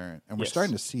transparent, and we're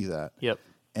starting to see that. Yep.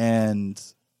 And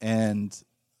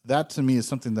that to me is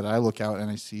something that I look out and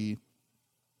I see.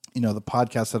 You know, the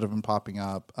podcasts that have been popping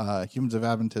up, Humans of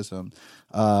Adventism.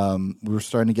 We're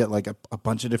starting to get like a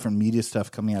bunch of different media stuff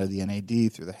coming out of the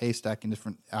NAD through the Haystack in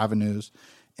different avenues.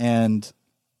 And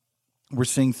we're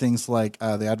seeing things like the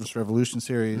Adventist Revolution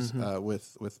series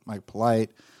with Mike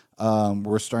Polite.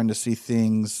 We're starting to see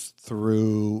things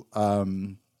through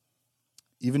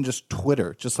even just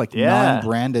Twitter, just like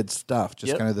non-branded stuff,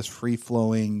 just kind of this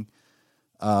free-flowing,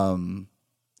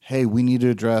 hey, we need to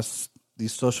address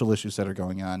these social issues that are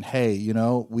going on. Hey, you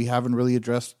know, we haven't really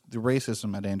addressed the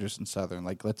racism at Anderson Southern.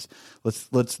 Like,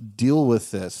 let's deal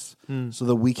with this so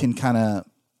that we can kind of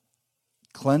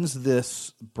cleanse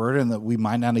this burden that we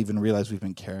might not even realize we've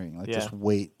been carrying. Like this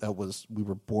weight that we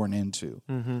were born into.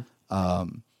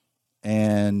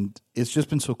 And it's just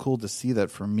been so cool to see that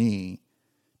for me,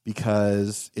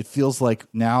 because it feels like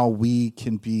now we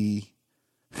can be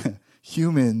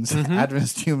humans,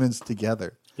 Adventist humans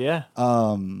together. Yeah.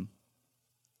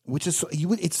 Which is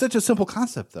it's such a simple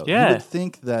concept, though. Yeah. You would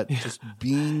think that just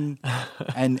being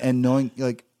and knowing,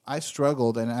 like, I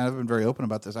struggled, and I've been very open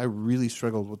about this. I really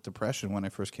struggled with depression when I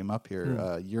first came up here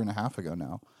a year and a half ago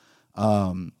now,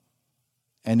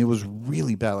 and it was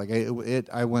really bad. Like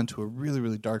I went to a really,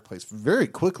 really dark place very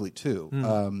quickly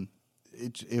too.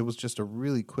 It was just a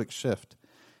really quick shift,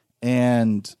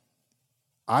 and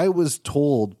I was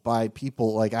told by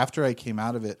people, like, after I came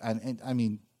out of it, and I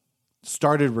mean,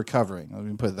 started recovering. Let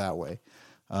me put it that way.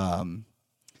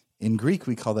 In Greek,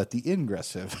 we call that the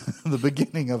ingressive, the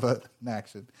beginning of an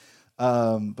action.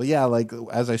 But yeah, like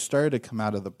as I started to come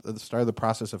out of the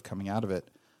process of coming out of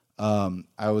it,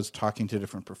 I was talking to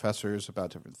different professors about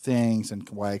different things and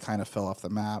why I kind of fell off the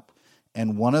map.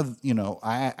 And one of,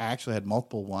 I actually had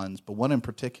multiple ones, but one in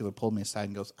particular pulled me aside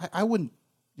and goes, I wouldn't,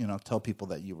 tell people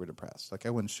that you were depressed. Like I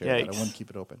wouldn't share that. I wouldn't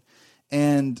keep it open.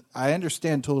 And I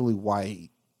understand totally why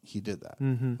he did that.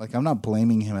 Like, I'm not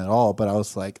blaming him at all, but I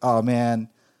was like, oh man,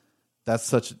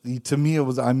 that's to me,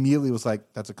 I immediately was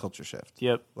like, that's a culture shift.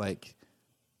 Yep. Like,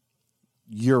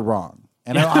 you're wrong.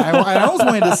 And I almost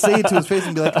wanted to say it to his face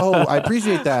and be like, oh, I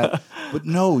appreciate that, but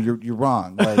no, you're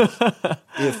wrong. Like,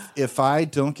 if I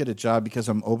don't get a job because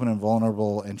I'm open and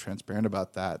vulnerable and transparent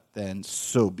about that, then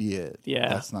so be it. Yeah.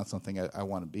 That's not something I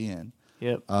want to be in.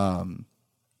 Yep.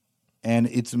 And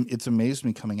it's amazed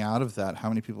me coming out of that how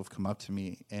many people have come up to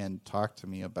me and talked to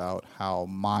me about how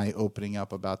my opening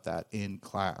up about that in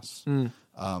class,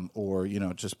 or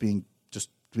just being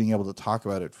able to talk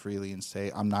about it freely and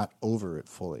say I'm not over it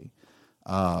fully.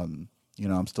 I'm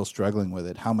still struggling with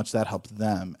it. How much that helped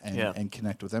them and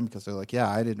connect with them, because they're like, yeah,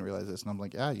 I didn't realize this, and I'm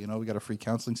like, yeah, we got a free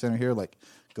counseling center here. Like,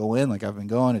 go in. Like, I've been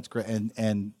going. It's great.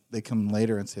 And they come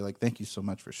later and say, like, thank you so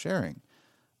much for sharing.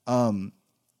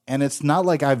 And it's not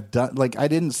like I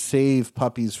didn't save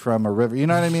puppies from a river. You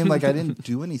know what I mean? Like, I didn't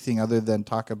do anything other than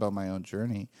talk about my own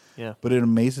journey. Yeah. But it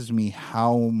amazes me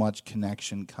how much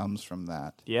connection comes from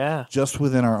that. Yeah. Just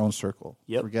within our own circle.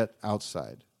 Yep. Forget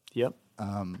outside. Yep.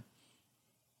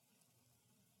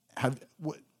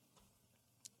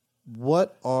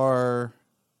 What are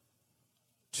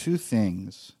two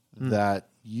things that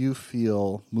you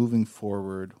feel moving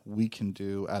forward we can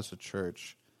do as a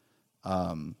church,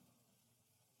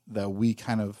 that we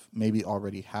kind of maybe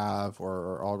already have or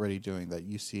are already doing, that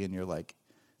you see and you're like,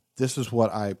 this is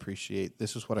what I appreciate,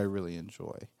 this is what I really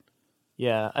enjoy?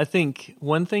 Yeah, I think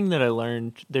one thing that I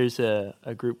learned, there's a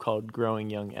group called Growing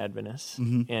Young Adventists,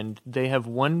 and they have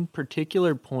one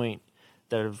particular point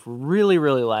that I've really,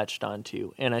 really latched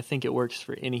onto, and I think it works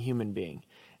for any human being,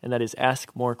 and that is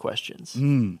ask more questions.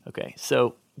 Okay,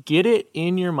 so get it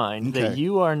in your mind that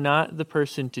you are not the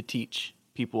person to teach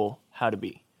people how to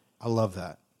be. I love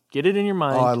that. Get it in your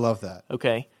mind. Oh, I love that.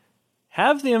 Okay.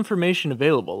 Have the information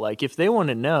available. Like, if they want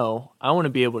to know, I want to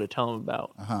be able to tell them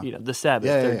about, the Sabbath,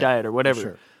 their diet, or whatever.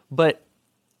 Sure. But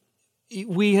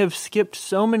we have skipped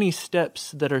so many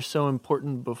steps that are so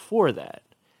important before that.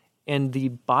 And the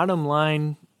bottom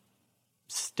line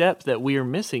step that we are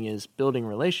missing is building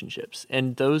relationships.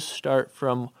 And those start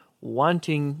from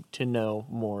wanting to know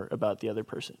more about the other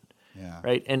person. Yeah.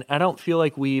 Right? And I don't feel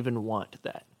like we even want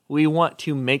that. We want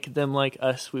to make them like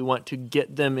us. We want to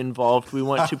get them involved. We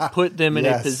want to put them in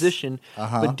a position.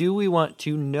 But do we want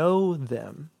to know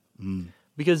them?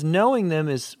 Because knowing them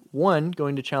is, one,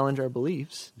 going to challenge our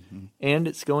beliefs, and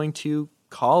it's going to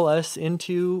call us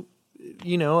into,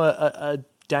 a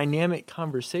dynamic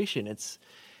conversation.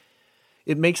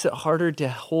 It makes it harder to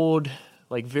hold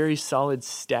like very solid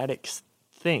static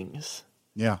things.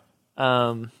 Yeah.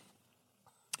 And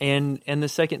the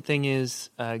second thing is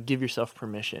give yourself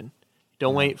permission.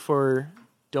 Don't wait for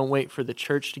the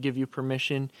church to give you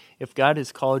permission. If God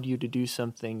has called you to do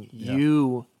something,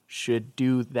 you should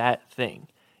do that thing.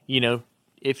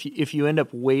 If you end up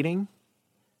waiting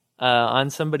on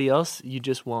somebody else, you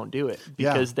just won't do it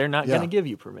because they're not going to give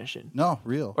you permission. No,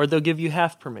 real. Or they'll give you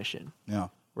half permission. Yeah.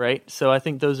 Right? So I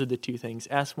think those are the two things.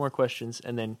 Ask more questions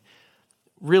and then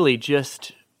really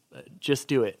just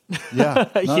do it. Yeah.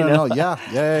 No.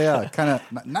 Yeah. Kind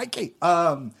of Nike.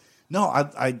 No,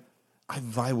 I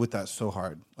vibe with that so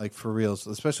hard. Like for reals,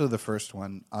 especially the first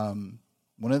one.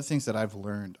 One of the things that I've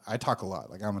learned, I talk a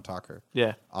lot. Like I'm a talker.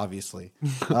 Yeah. Obviously.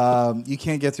 You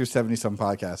can't get through 70-some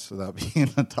podcasts without being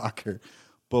a talker.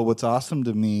 But what's awesome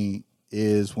to me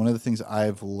is one of the things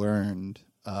I've learned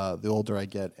the older I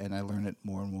get, and I learn it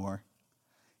more and more,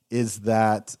 is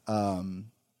that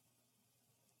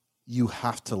you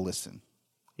have to listen.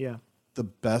 Yeah. The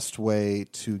best way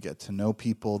to get to know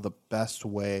people, the best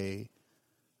way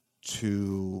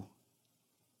to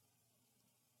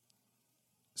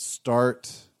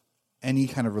start any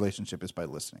kind of relationship is by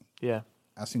listening. Yeah.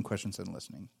 Asking questions and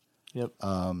listening. Yep.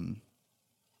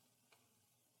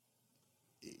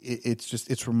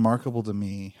 It's remarkable to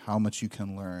me how much you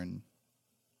can learn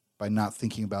by not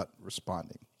thinking about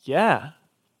responding. Yeah,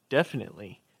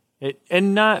 definitely.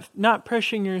 And not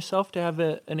pressuring yourself to have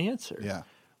an answer. Yeah.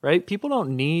 Right? People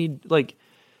don't need,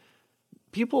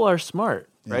 people are smart,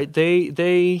 right?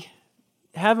 They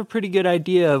have a pretty good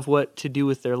idea of what to do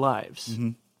with their lives. Mm-hmm.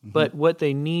 Mm-hmm. But what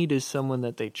they need is someone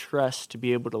that they trust to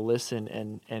be able to listen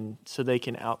and so they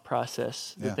can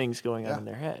out-process the things going on in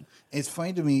their head. It's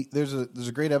funny to me, there's a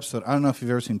great episode. I don't know if you've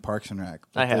ever seen Parks and Rec.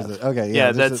 I have. Okay,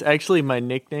 yeah. That's actually my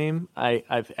nickname.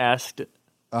 I've asked...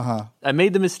 I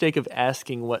made the mistake of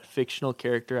asking what fictional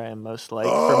character I am most like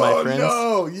for my friends.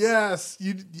 Oh, no, yes. Do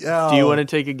you want to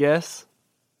take a guess?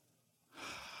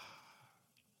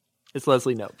 It's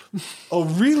Leslie Knope. Oh,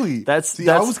 really? That's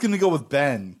I was going to go with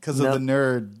Ben because of the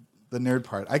nerd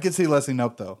part. I could see Leslie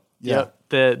Knope though. Yeah.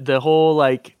 Yep. The whole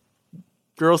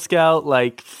Girl Scout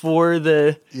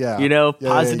positive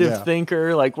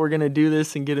thinker, we're going to do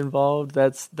this and get involved.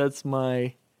 That's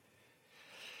my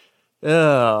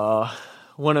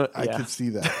I could see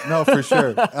that. No, for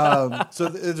sure. So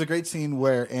there's a great scene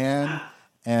where Anne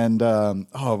and Rob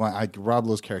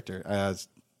Lowe's character is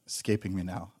escaping me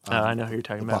now. I know who you're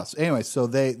talking about. Boss. Anyway, so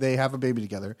they have a baby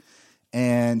together,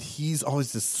 and he's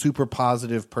always this super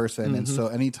positive person. Mm-hmm. And so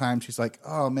anytime she's like,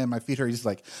 "Oh man, my feet hurt," he's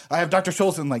like, "I have Dr.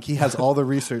 Schultz," and he has all the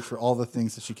research for all the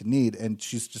things that she could need, and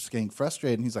she's just getting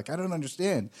frustrated. And he's like, "I don't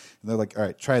understand." And they're like, "All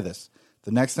right, try this.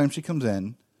 The next time she comes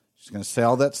in, she's going to say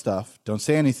all that stuff. Don't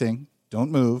say anything.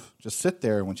 Don't move. Just sit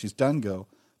there. And when she's done, go,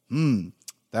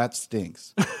 that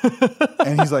stinks."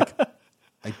 And he's like,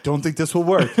 "I don't think this will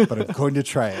work, but I'm going to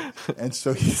try it." And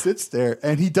so he sits there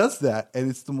and he does that. And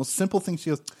it's the most simple thing. She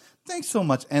goes, "Thanks so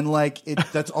much." And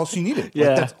that's all she needed.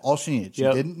 Yeah. That's all she needed. She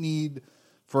didn't need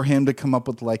for him to come up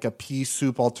with a pea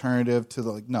soup alternative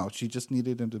to no, she just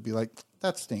needed him to be like,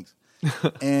 "That stinks."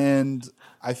 And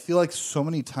I feel like so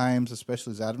many times,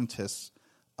 especially as Adventists,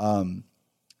 and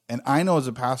I know as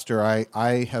a pastor,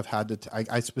 I have had to.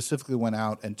 I specifically went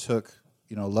out and took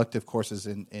elective courses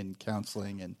in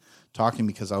counseling and talking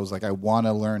because I was like, I want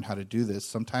to learn how to do this.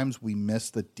 Sometimes we miss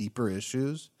the deeper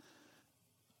issues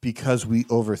because we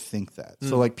overthink that.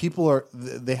 So people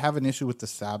they have an issue with the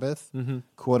Sabbath,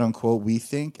 quote unquote, we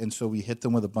think, and so we hit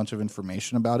them with a bunch of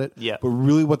information about it. Yeah. But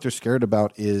really, what they're scared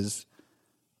about is,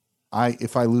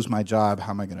 if I lose my job,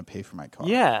 how am I going to pay for my car?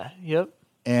 Yeah. Yep.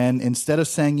 And instead of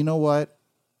saying, you know what?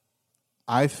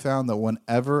 I've found that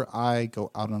whenever I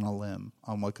go out on a limb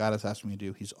on what God has asked me to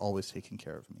do, He's always taking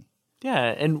care of me. Yeah,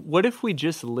 and what if we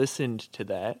just listened to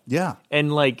that? Yeah.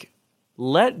 And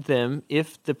let them,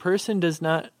 if the person does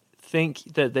not think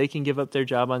that they can give up their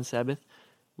job on Sabbath,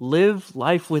 live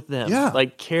life with them. Yeah.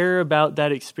 Care about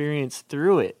that experience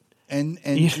through it. And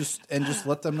just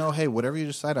let them know, hey, whatever you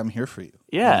decide, I'm here for you.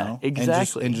 Yeah,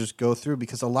 exactly. And just go through,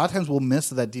 because a lot of times we'll miss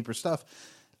that deeper stuff.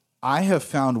 I have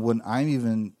found when I'm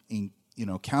even in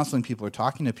counseling people or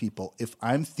talking to people, if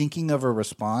I'm thinking of a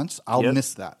response, I'll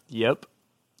miss that. Yep.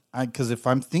 Because if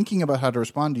I'm thinking about how to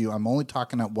respond to you, I'm only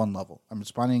talking at one level. I'm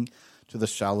responding to the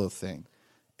shallow thing.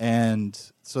 And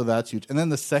so that's huge. And then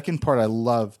the second part I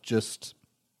love,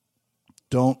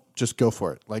 don't just go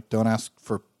for it. Don't ask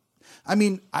for,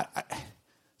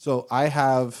 So I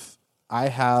have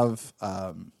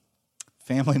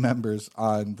family members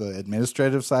on the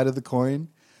administrative side of the coin,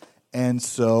 and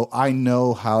so I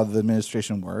know how the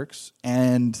administration works.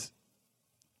 And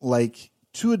like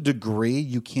to a degree,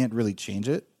 you can't really change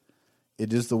it.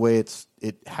 It is the way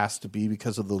it has to be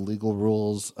because of the legal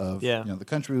rules of the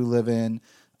country we live in,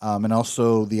 and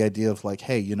also the idea of like,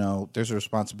 hey, there's a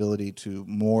responsibility to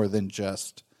more than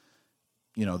just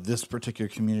this particular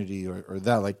community or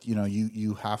that. Like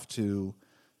you have to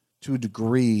a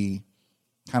degree,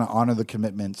 kind of honor the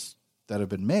commitments that have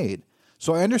been made.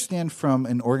 So I understand from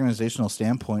an organizational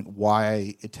standpoint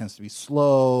why it tends to be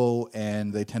slow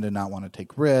and they tend to not want to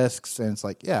take risks. And it's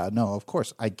like, yeah, no, of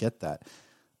course, I get that.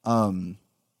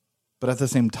 But at the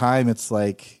same time, it's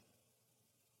like,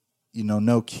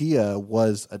 Nokia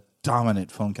was a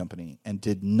dominant phone company and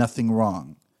did nothing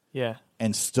wrong. Yeah.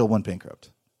 And still went bankrupt.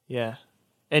 Yeah.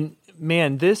 And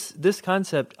man, this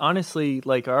concept, honestly,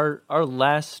 like our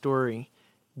last story,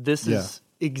 this is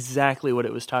exactly what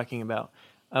it was talking about.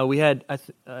 We had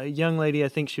a young lady, I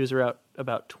think she was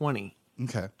about 20.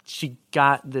 Okay. She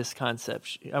got this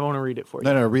concept. I want to read it for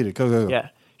you. No, read it. Go.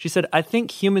 Yeah. She said, I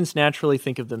think humans naturally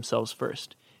think of themselves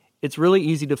first. It's really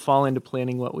easy to fall into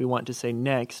planning what we want to say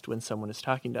next when someone is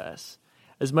talking to us.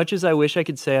 As much as I wish I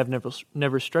could say I've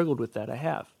never struggled with that, I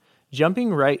have.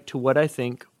 Jumping right to what I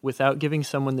think without giving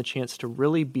someone the chance to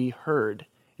really be heard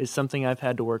is something I've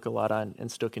had to work a lot on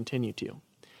and still continue to.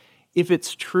 If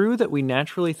it's true that we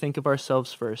naturally think of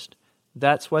ourselves first,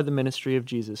 that's why the ministry of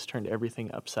Jesus turned everything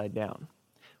upside down.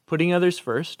 Putting others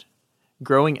first,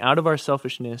 growing out of our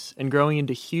selfishness, and growing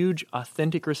into huge,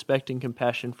 authentic respect and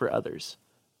compassion for others.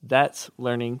 That's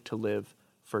learning to live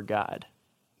for God.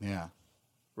 Yeah.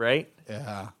 Right?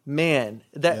 Yeah. Man,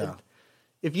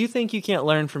 if you think you can't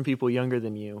learn from people younger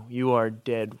than you, you are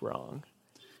dead wrong.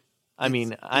 It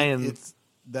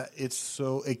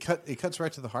cuts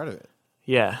right to the heart of it.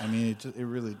 Yeah. I mean, it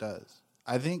really does.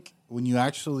 I think when you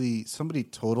somebody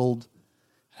totaled,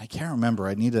 I can't remember.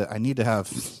 I need to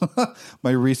have my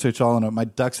research my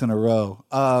ducks in a row.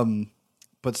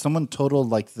 But someone totaled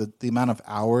like the amount of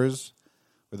hours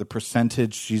or the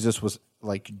percentage Jesus was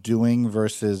like doing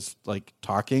versus like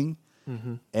talking,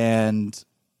 and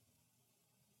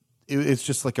it's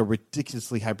just like a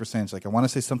ridiculously high percentage. Like I want to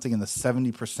say something in the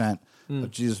 70%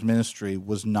 of Jesus' ministry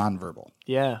was nonverbal.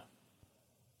 Yeah.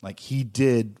 Like he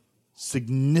did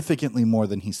significantly more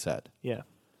than he said. Yeah.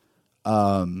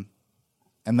 And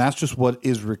that's just what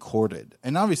is recorded.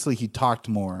 And obviously he talked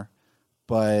more,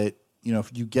 but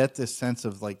if you get this sense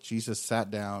of like Jesus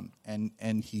sat down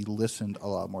and he listened a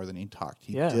lot more than he talked.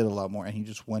 He did a lot more, and he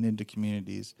just went into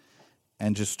communities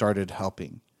and just started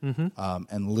helping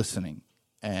and listening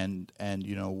and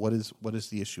what is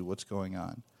the issue? What's going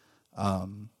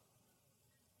on?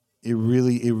 It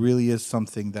really is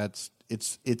something that's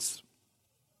it's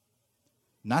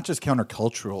not just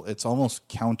countercultural, it's almost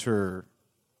counter,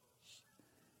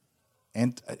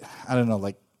 and I don't know,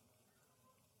 like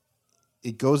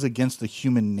it goes against the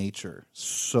human nature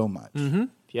so much.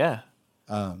 Yeah.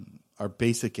 Our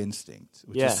basic instinct,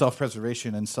 which is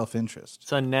self-preservation and self-interest.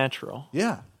 It's unnatural.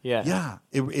 Yeah. Yeah. Yeah.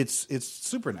 It's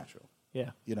supernatural.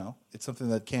 Yeah. It's something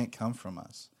that can't come from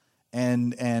us.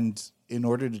 And in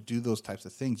order to do those types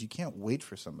of things, you can't wait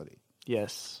for somebody.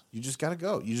 Yes. You just got to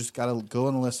go. You just got to go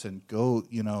and listen. Go,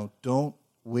 don't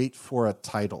wait for a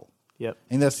title. Yep. I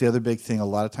think that's the other big thing a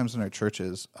lot of times in our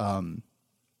churches.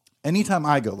 Anytime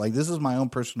I go, like this is my own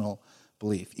personal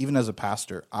belief, even as a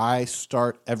pastor, I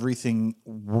start everything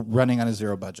running on a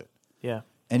zero budget. Yeah.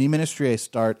 Any ministry I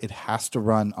start, it has to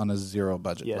run on a zero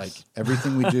budget. Yes. Like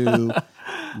everything we do,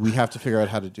 we have to figure out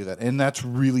how to do that. And that's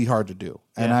really hard to do.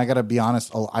 And I got to be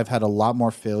honest, I've had a lot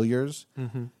more failures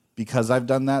because I've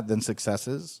done that than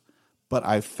successes. But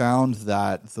I've found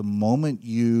that the moment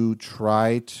you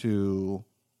try to,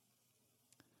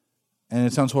 and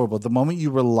it sounds horrible, the moment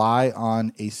you rely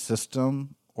on a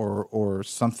system or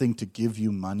something to give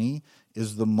you money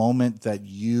is the moment that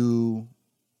you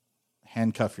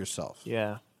handcuff yourself.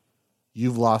 Yeah.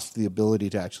 You've lost the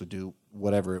ability to actually do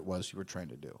whatever it was you were trying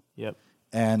to do. Yep.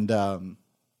 And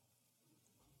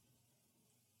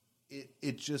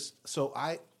it just, so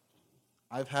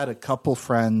I've had a couple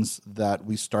friends that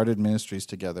we started ministries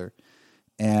together,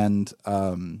 and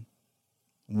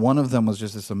one of them was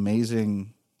just this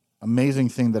amazing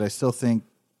thing that I still think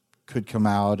could come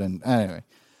out. And anyway,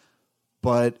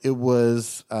 but it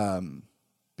was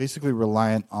basically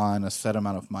reliant on a set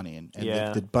amount of money, and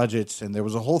they did budgets, and there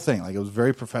was a whole thing. Like it was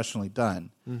very professionally done.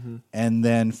 And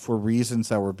then for reasons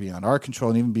that were beyond our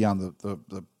control and even beyond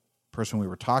the person we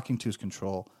were talking to's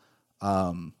control,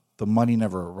 the money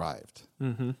never arrived.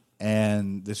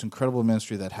 And this incredible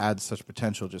ministry that had such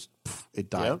potential, just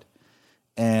it died.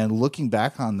 And looking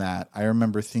back on that, I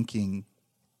remember thinking,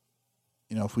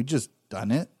 if we just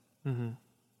done it,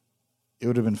 it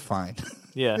would have been fine.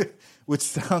 Yeah. Which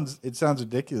sounds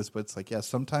ridiculous, but it's like,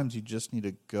 sometimes you just need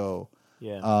to go.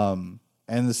 Yeah.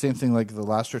 And the same thing, like the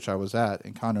last church I was at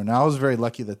in Conroe. Now, I was very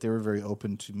lucky that they were very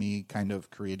open to me kind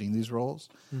of creating these roles.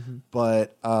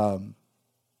 But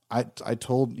I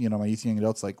told, my youth young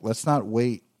adults, like, let's not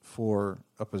wait for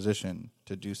a position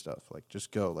to do stuff. Like,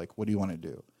 just go. Like, what do you want to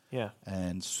do? Yeah.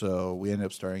 And so we ended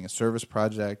up starting a service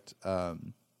project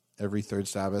every third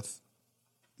Sabbath.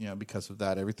 Because of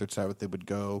that, every third Sabbath they would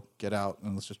go, get out,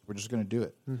 and we're just going to do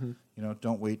it.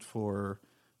 Don't wait for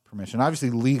permission.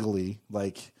 Obviously, legally,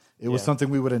 like, it was something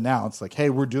we would announce, like, hey,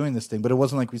 we're doing this thing. But it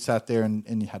wasn't like we sat there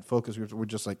and you had focus. We're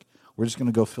just like, we're just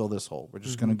going to go fill this hole. We're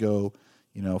just going to go,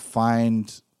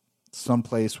 find some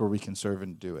place where we can serve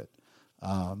and do it.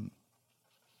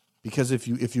 Because if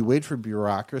you wait for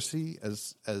bureaucracy,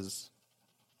 as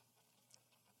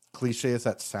cliche as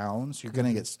that sounds, you're going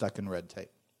to get stuck in red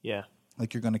tape. Yeah.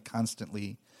 Like, you're going to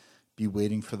constantly be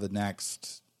waiting for the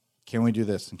next, can we do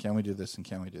this, and can we do this, and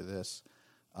can we do this?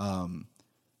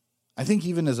 I think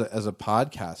even as a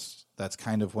podcast, that's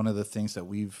kind of one of the things that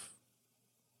we've,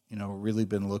 really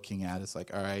been looking at. Is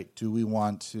like, all right, do we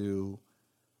want to,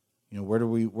 where do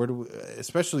we,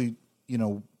 especially,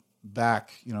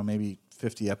 back, maybe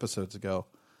 50 episodes ago,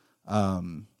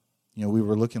 we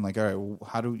were looking like, all right, well,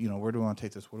 where do we want to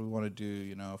take this? What do we want to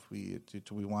do? If we do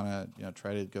we want to,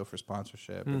 try to go for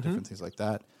sponsorship or different things like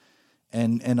that?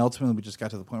 And ultimately, we just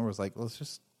got to the point where it's like, let's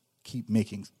just keep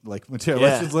making material.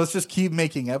 Yeah. Let's just keep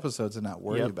making episodes and not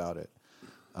worry about it,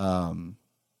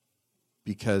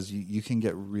 because you can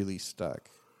get really stuck.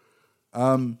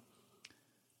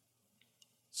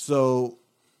 So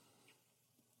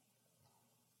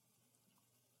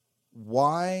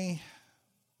why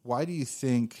do you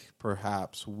think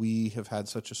perhaps we have had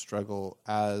such a struggle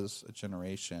as a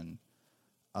generation,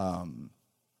 kind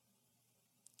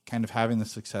of having the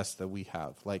success that we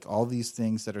have? Like, all these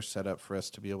things that are set up for us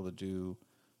to be able to do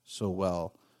so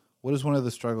well. What is one of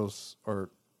the struggles, or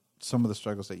some of the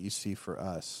struggles that you see for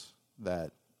us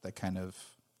that kind of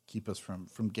keep us from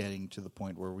getting to the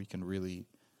point where we can really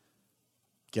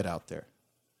get out there?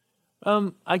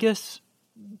 I guess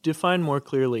define more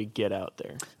clearly get out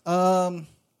there. All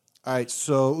right,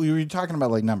 so we were talking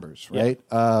about like numbers, right?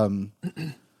 Yeah.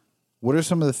 What are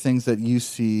some of the things that you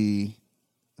see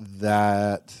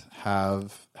that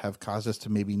have caused us to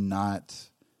maybe not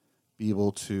be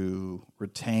able to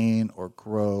retain or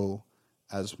grow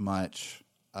as much,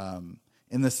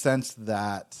 in the sense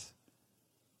that,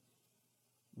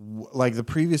 like, the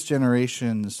previous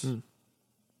generations,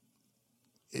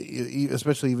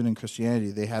 especially even in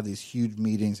Christianity, they had these huge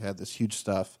meetings, had this huge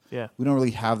stuff. Yeah. We don't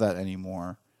really have that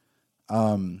anymore.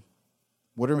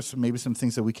 What are maybe some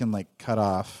things that we can like cut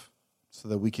off so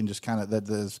that we can just that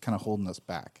is kind of holding us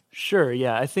back? Sure.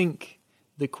 Yeah. I think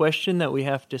the question that we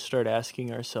have to start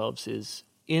asking ourselves is,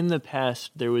 in the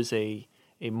past, there was a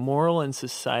moral and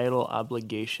societal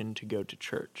obligation to go to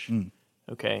church.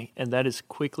 Okay. And that is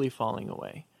quickly falling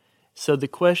away. So the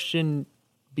question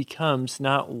becomes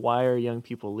not why are young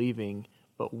people leaving,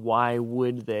 but why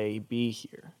would they be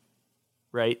here?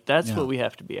 Right? That's what we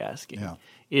have to be asking. Yeah.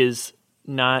 Is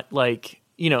not like,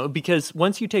 because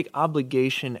once you take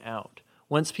obligation out,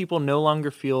 once people no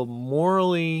longer feel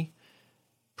morally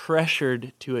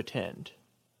pressured to attend,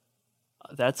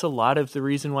 that's a lot of the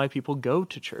reason why people go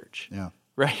to church. Yeah.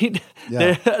 Right?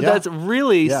 Yeah. That's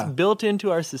really built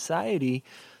into our society.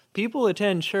 People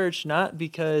attend church not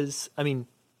because,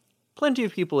 plenty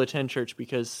of people attend church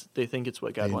because they think it's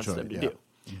what God wants them to do.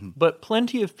 Mm-hmm. But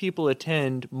plenty of people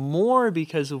attend more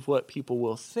because of what people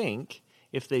will think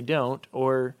if they don't,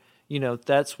 or,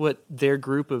 that's what their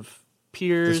group of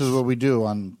peers... This is what we do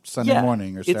on Sunday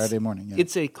morning or Saturday morning. Yeah.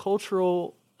 It's a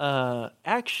cultural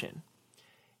action.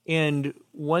 And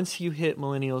once you hit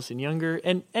millennials and younger,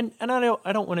 and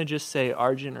I don't want to just say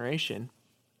our generation.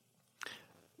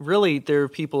 Really, there are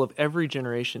people of every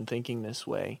generation thinking this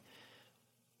way.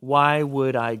 Why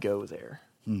would I go there?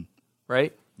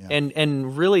 Right? Yeah.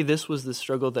 And really, this was the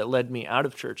struggle that led me out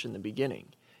of church in the beginning,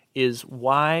 is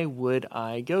why would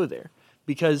I go there?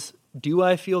 Because do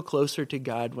I feel closer to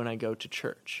God when I go to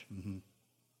church? Mm-hmm.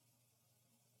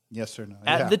 Yes or no?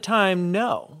 At the time,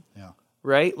 no. Yeah.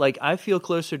 Right? Like, I feel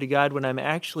closer to God when I'm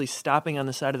actually stopping on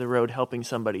the side of the road helping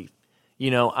somebody.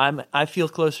 I feel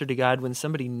closer to God when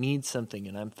somebody needs something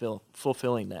and I'm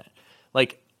fulfilling that.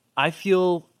 Like, I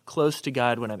feel close to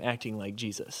God when I'm acting like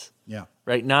Jesus. Yeah.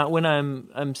 Right? Not when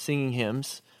I'm singing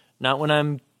hymns, not when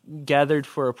I'm gathered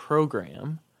for a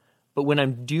program, But when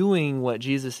I'm doing what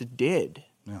Jesus did,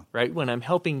 Yeah. right? When I'm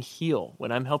helping heal,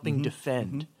 when I'm helping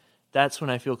defend, that's when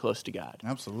I feel close to God.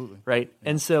 Absolutely. Right? Yeah.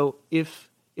 And so if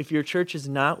your church is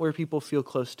not where people feel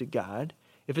close to God,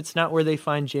 if it's not where they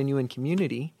find genuine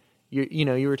community,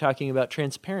 you were talking about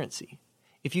transparency.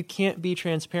 If you can't be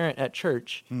transparent at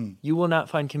church, you will not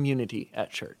find community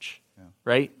at church,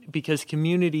 right? Because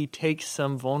community takes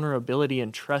some vulnerability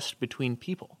and trust between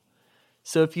people.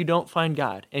 So if you don't find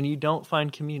God and you don't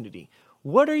find community,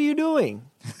 what are you doing?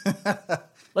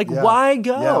 Why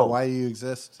go? Yeah, why do you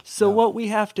exist? So what we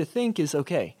have to think is,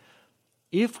 okay,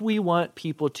 if we want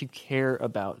people to care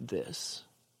about this,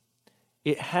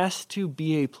 it has to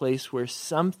be a place where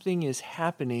something is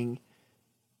happening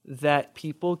that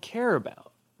people care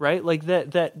about, right? Like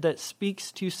that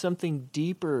speaks to something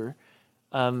deeper,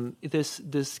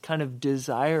 this kind of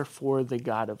desire for the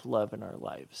God of love in our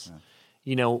lives,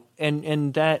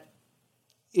 and that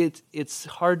it's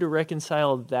hard to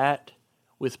reconcile that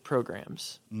with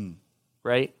programs,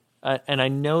 right? And I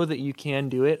know that you can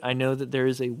do it. I know that there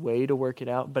is a way to work it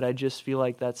out, but I just feel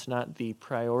like that's not the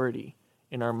priority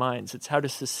in our minds. It's how to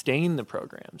sustain the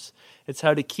programs. It's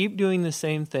how to keep doing the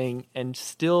same thing and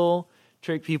still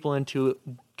trick people into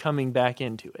coming back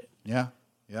into it. Yeah.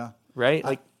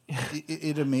 Right?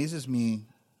 It amazes me.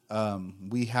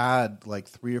 We had like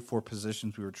 3 or 4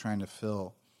 positions we were trying to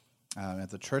fill at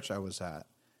the church I was at.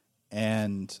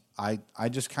 And I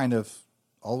just kind of,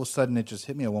 all of a sudden it just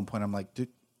hit me at one point. I'm like, dude,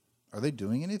 are they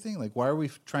doing anything? Like, why are we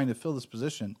trying to fill this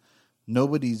position?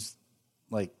 Nobody's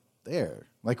like there.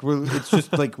 Like it's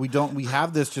just like we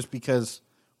have this just because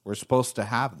we're supposed to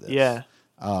have this. Yeah.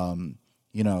 And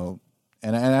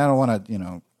I don't want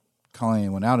to, call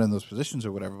anyone out in those positions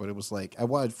or whatever, but it was like,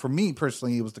 for me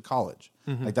personally, it was the college.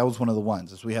 Like that was one of the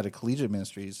ones, is we had a collegiate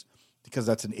ministries because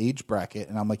that's an age bracket.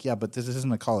 And I'm like, yeah, but this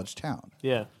isn't a college town.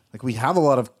 Yeah. Like we have a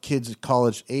lot of kids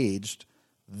college aged.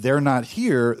 They're not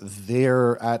here.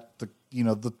 They're at the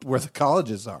where the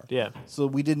colleges are. Yeah. So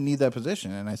we didn't need that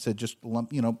position. And I said, just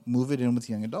move it in with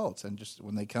young adults. And just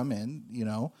when they come in,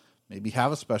 maybe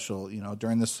have a special,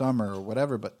 during the summer or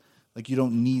whatever. But like, you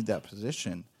don't need that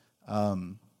position.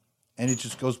 And it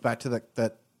just goes back to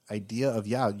that idea of,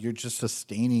 you're just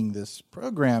sustaining this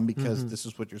program because this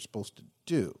is what you're supposed to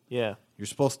do. Yeah. You're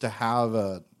supposed to have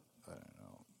a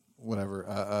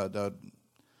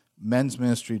men's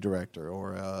ministry director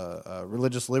or a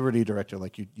religious liberty director.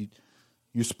 Like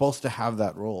you're supposed to have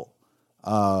that role.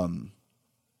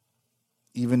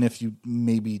 Even if you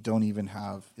maybe don't even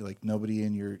have, like, nobody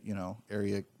in your,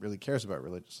 area really cares about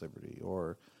religious liberty,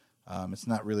 or it's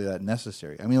not really that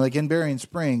necessary. I mean, like in Berrien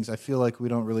Springs, I feel like we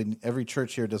don't really, every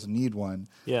church here doesn't need one.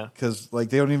 Yeah. Because like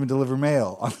they don't even deliver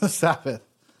mail on the Sabbath.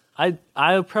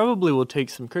 I probably will take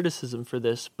some criticism for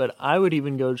this, but I would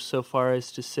even go so far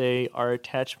as to say our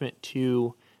attachment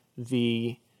to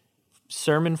the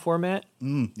sermon format.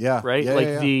 Yeah. Right?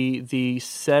 Yeah, the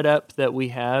setup that we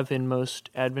have in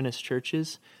most Adventist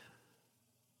churches,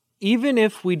 even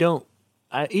if we don't,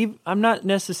 I'm not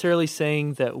necessarily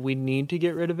saying that we need to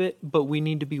get rid of it, but we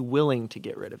need to be willing to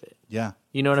get rid of it. Yeah.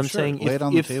 You know what I'm saying? Lay it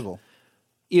on the table.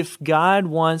 If God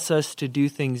wants us to do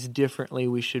things differently,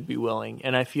 we should be willing.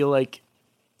 And I feel like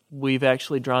we've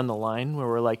actually drawn the line where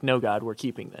we're like, no, God, we're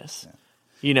keeping this.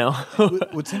 Yeah.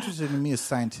 What's interesting to me is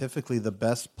scientifically the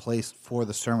best place for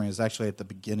the sermon is actually at the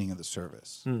beginning of the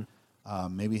service.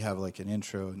 Maybe have like an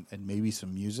intro and maybe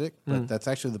some music, but that's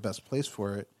actually the best place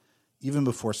for it, even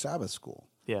before Sabbath school.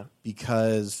 Yeah.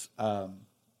 Because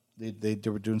they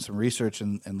were doing some research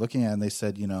and looking at it, and they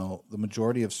said, the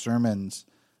majority of sermons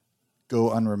go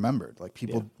unremembered. Like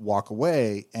people walk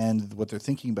away and what they're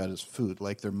thinking about is food.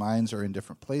 Like their minds are in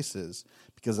different places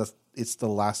because it's the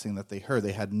last thing that they heard.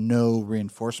 They had no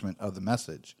reinforcement of the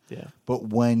message. Yeah. But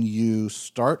when you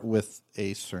start with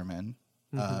a sermon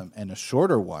and a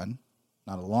shorter one,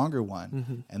 not a longer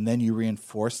one, and then you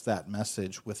reinforce that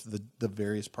message with the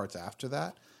various parts after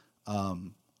that,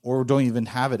 or don't even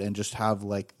have it and just have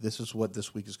like, this is what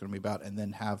this week is going to be about, and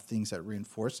then have things that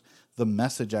reinforce, the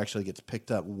message actually gets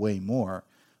picked up way more.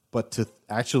 But to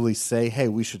actually say, hey,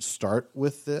 we should start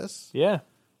with this. Yeah.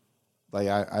 Like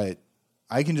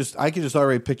I can just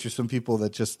already picture some people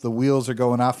that just the wheels are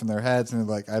going off in their heads and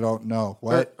they're like, I don't know.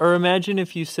 What? Or imagine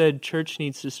if you said church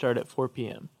needs to start at 4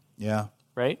 p.m. Yeah.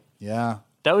 Right? Yeah.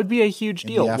 That would be a huge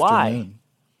deal. Why?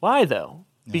 Why though?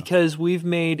 Yeah. Because we've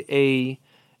made a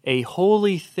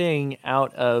holy thing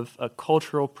out of a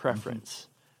cultural preference,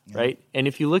 right? And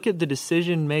if you look at the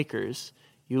decision makers,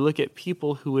 you look at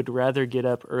people who would rather get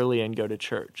up early and go to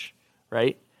church,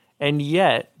 right? And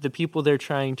yet, the people they're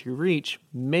trying to reach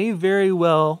may very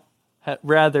well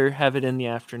rather have it in the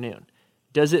afternoon.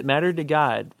 Does it matter to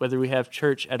God whether we have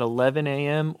church at 11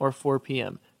 a.m. or 4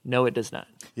 p.m.? No, it does not.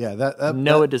 Yeah,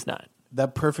 it does not.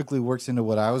 That perfectly works into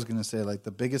what I was going to say. Like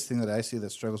the biggest thing that I see that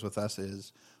struggles with us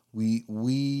is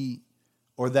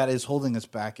or that is holding us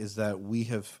back is that we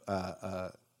have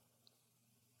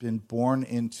been born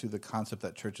into the concept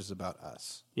that church is about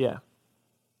us. Yeah.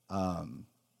 And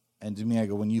to me, I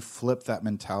go, when you flip that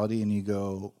mentality and you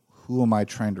go, who am I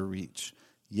trying to reach?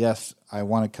 Yes, I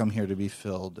want to come here to be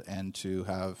filled and to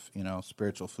have,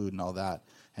 spiritual food and all that,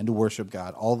 and to worship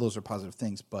God. All those are positive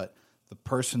things, but the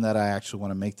person that I actually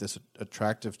want to make this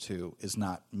attractive to is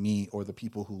not me or the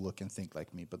people who look and think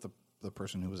like me, but the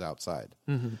person who is outside.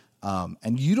 Mm-hmm.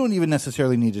 And you don't even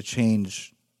necessarily need to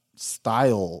change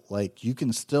style. Like you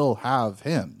can still have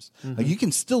hymns. Mm-hmm. Like you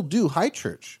can still do high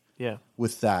church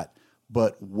with that.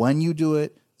 But when you do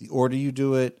it, the order you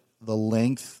do it, the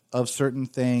length of certain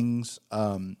things.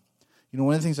 One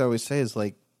of the things I always say is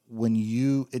like when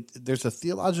there's a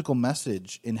theological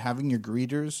message in having your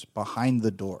greeters behind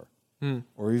the door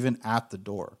or even at the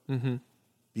door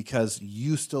because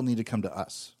you still need to come to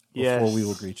us before we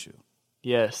will greet you.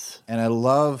 Yes. And I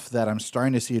love that I'm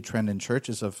starting to see a trend in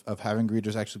churches of having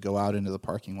greeters actually go out into the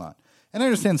parking lot. And I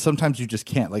understand sometimes you just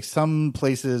can't. Like some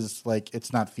places, like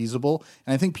it's not feasible.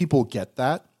 And I think people get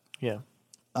that. Yeah.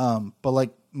 But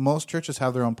like most churches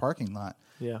have their own parking lot.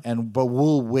 Yeah. But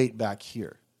we'll wait back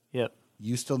here. Yep.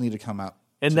 You still need to come out.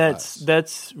 And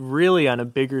that's really on a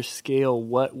bigger scale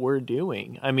what we're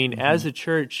doing. I mean, as a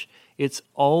church, it's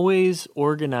always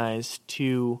organized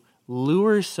to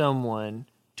lure someone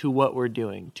to what we're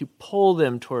doing, to pull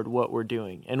them toward what we're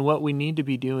doing. And what we need to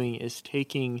be doing is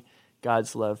taking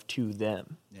God's love to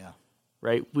them. Yeah.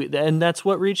 Right? And that's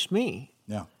what reached me.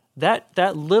 Yeah.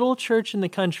 That little church in the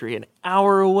country, an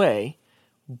hour away,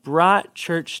 brought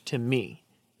church to me.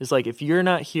 It's like, if you're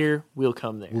not here, we'll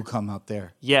come there. We'll come out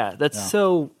there. Yeah, it's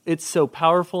so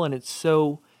powerful and it's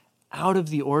so out of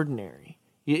the ordinary.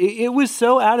 It was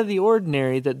so out of the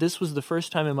ordinary that this was the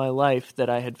first time in my life that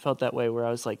I had felt that way, where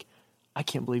I was like, I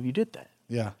can't believe you did that.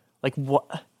 Yeah. Like,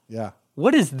 what? Yeah.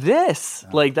 What is this?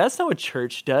 Yeah. Like, that's not what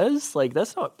church does. Like,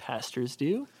 that's not what pastors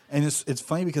do. And it's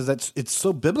funny because it's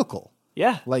so biblical.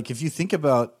 Yeah. Like, if you think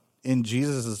about in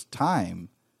Jesus' time,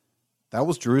 that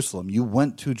was Jerusalem. You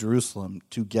went to Jerusalem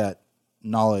to get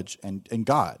knowledge and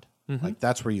God. Mm-hmm. Like,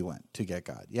 that's where you went to get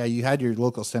God. Yeah, you had your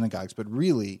local synagogues, but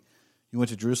really, you went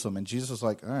to Jerusalem. And Jesus was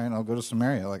like, all right, I'll go to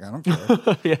Samaria. Like, I don't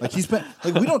care. Yeah.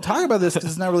 Like, we don't talk about this because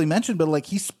it's not really mentioned, but, like,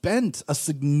 he spent a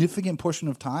significant portion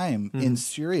of time in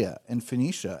Syria and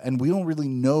Phoenicia, and we don't really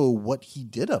know what he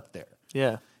did up there.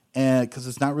 Yeah. And because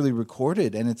it's not really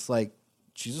recorded, and it's like,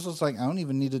 Jesus was like, I don't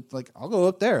even need to, like, I'll go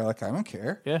up there. Like, I don't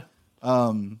care. Yeah.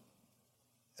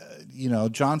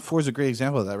 John 4 is a great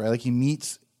example of that, right? Like, he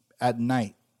meets at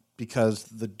night because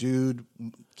the dude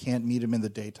can't meet him in the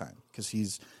daytime because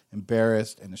he's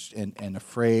embarrassed and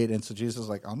afraid. And so Jesus is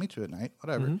like, I'll meet you at night,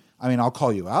 whatever. Mm-hmm. I mean, I'll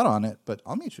call you out on it, but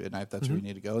I'll meet you at night if that's where you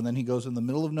need to go. And then he goes in the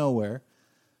middle of nowhere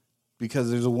because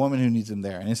there's a woman who needs him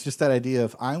there. And it's just that idea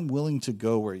of, I'm willing to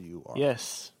go where you are.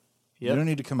 Yes. Yep. You don't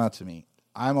need to come out to me.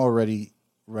 I'm already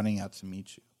running out to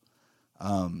meet you.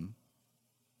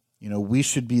 We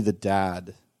should be the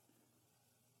dad.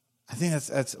 I think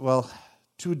that's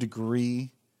to a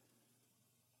degree.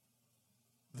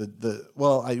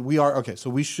 We are okay. So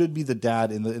we should be the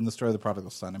dad in the story of the prodigal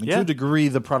son. I mean, to a degree,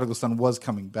 the prodigal son was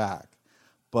coming back,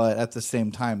 but at the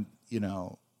same time,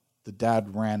 the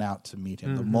dad ran out to meet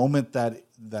him. Mm-hmm.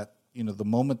 The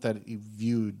moment that he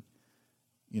viewed,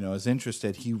 as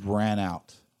interested, he ran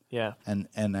out. Yeah,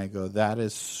 and I go, that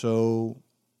is so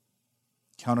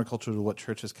countercultural to what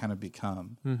church has kind of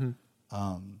become. Mm-hmm.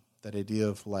 That idea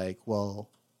of like,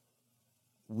 well,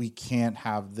 we can't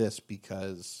have this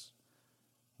because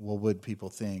what would people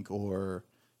think? Or,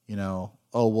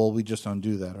 we just don't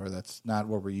do that, or that's not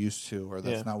what we're used to, or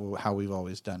that's not how we've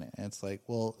always done it. And it's like,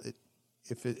 well,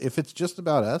 if it's just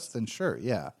about us, then sure,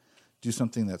 yeah, do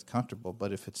something that's comfortable.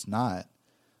 But if it's not,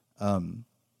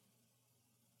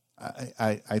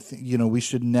 I think, we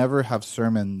should never have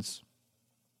sermons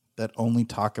that only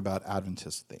talk about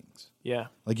Adventist things. Yeah.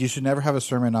 Like, you should never have a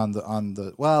sermon on the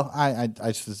I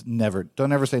just never,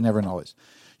 don't ever say never and always.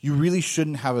 You really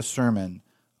shouldn't have a sermon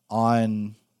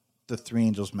on the three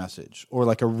angels message or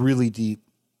like a really deep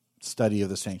study of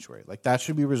the sanctuary. Like, that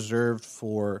should be reserved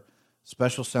for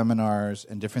special seminars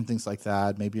and different things like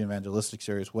that, maybe evangelistic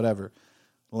series, whatever.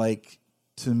 Like,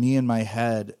 to me, in my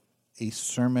head, a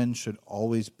sermon should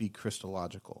always be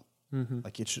Christological. Mm-hmm.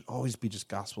 Like, it should always be just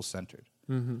gospel-centered.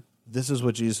 Mm-hmm. This is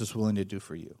what Jesus is willing to do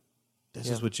for you. This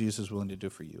is what Jesus is willing to do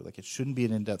for you. Like, it shouldn't be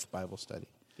an in-depth Bible study.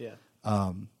 Yeah.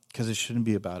 Because it shouldn't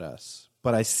be about us.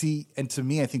 But I see, and to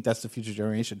me, I think that's the future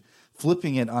generation.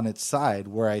 Flipping it on its side,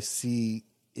 where I see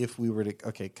if we were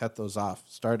to, cut those off,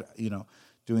 start,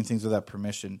 doing things without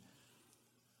permission,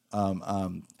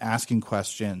 asking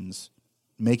questions,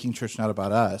 making church not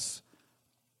about us,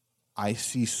 I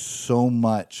see so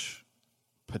much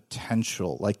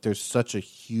potential. Like there's such a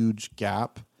huge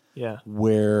gap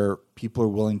where people are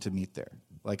willing to meet there.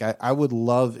 Like I would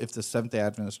love if the Seventh-day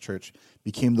Adventist Church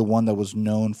became the one that was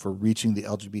known for reaching the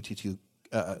LGBTQ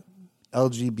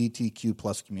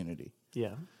plus community.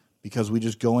 Yeah. Because we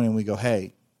just go in and we go,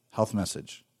 hey, health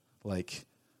message. Like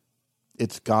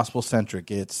it's gospel centric.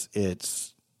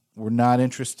 It's we're not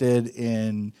interested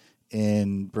in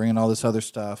bringing all this other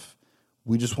stuff.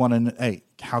 We just want to, hey,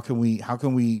 how can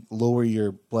we lower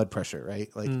your blood pressure, right?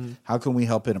 Like how can we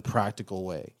help in a practical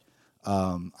way?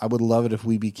 I would love it if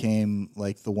we became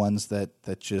like the ones that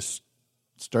just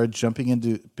started jumping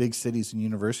into big cities and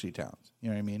university towns. You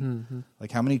know what I mean? Mm-hmm.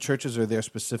 Like how many churches are there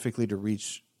specifically to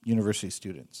reach university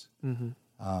students?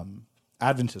 Mm-hmm.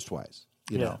 Adventist wise,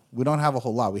 you know, we don't have a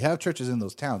whole lot. We have churches in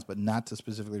those towns, but not to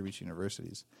specifically reach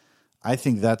universities. I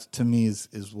think that to me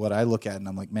is what I look at, and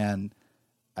I'm like, man,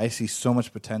 I see so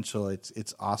much potential.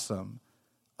 It's awesome.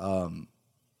 And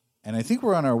I think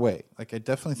we're on our way. Like I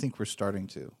definitely think we're starting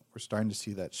to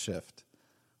see that shift,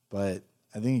 but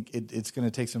I think it's going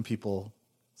to take some people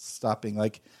stopping.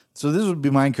 Like, so this would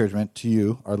be my encouragement to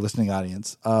you, our listening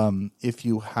audience. If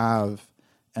you have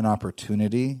an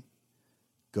opportunity,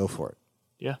 go for it.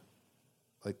 Yeah.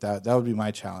 Like that would be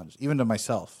my challenge, even to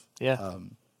myself. Yeah.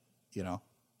 You know,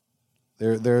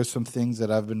 there are some things that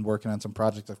I've been working on, some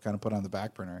projects I've kind of put on the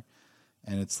back burner.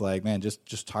 And it's like, man,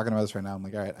 just talking about this right now, I'm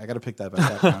like, all right, I got to pick that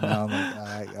back up now. I'm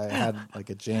like, I had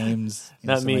like a James.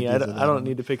 Not me. I don't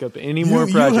need to pick up any more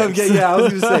projects. I was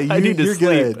going to say, you're sleep.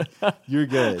 good. You're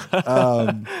good.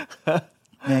 Man,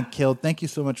 Kaleb, thank you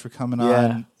so much for coming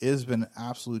on. It has been an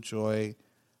absolute joy.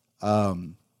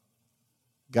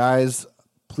 Guys,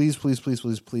 please,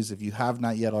 if you have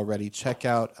not yet already, check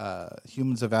out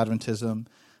Humans of Adventism.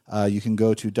 You can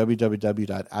go to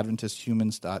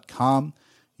www.adventisthumans.com.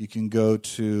 You can go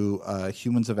to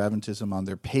Humans of Adventism on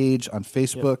their page on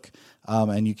Facebook,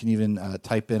 and you can even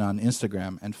type in on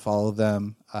Instagram and follow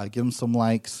them. Give them some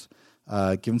likes,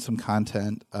 give them some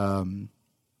content.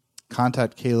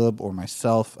 Contact Kaleb or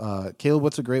myself. Kaleb,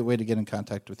 what's a great way to get in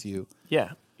contact with you?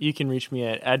 Yeah, you can reach me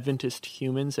at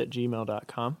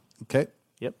adventisthumans@gmail.com. Okay.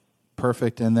 Yep.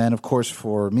 Perfect. And then, of course,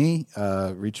 for me,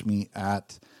 reach me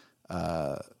at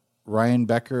Ryan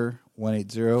Becker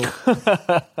 180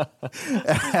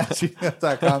 at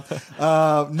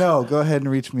gmail.com. No, go ahead and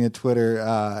reach me at Twitter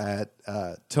at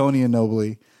Tony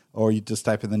Anobly, or you just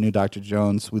type in the new Dr.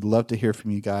 Jones. We'd love to hear from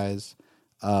you guys.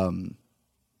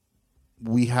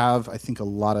 We have, I think, a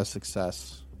lot of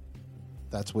success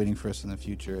that's waiting for us in the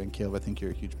future. And Kaleb, I think you're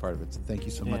a huge part of it. So thank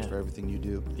you so much for everything you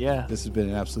do. Yeah. This has been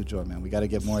an absolute joy, man. We got to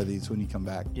get more of these when you come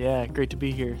back. Yeah, great to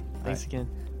be here. Thanks again.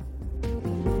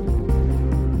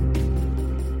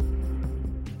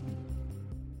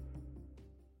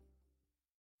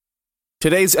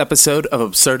 Today's episode of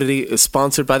Absurdity is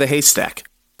sponsored by The Haystack.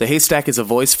 The Haystack is a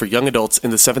voice for young adults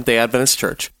in the Seventh-day Adventist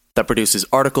Church that produces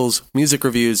articles, music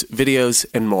reviews, videos,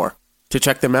 and more. To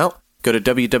check them out, go to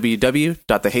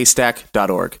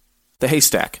www.thehaystack.org. The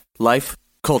Haystack. Life,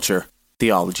 Culture,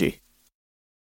 Theology.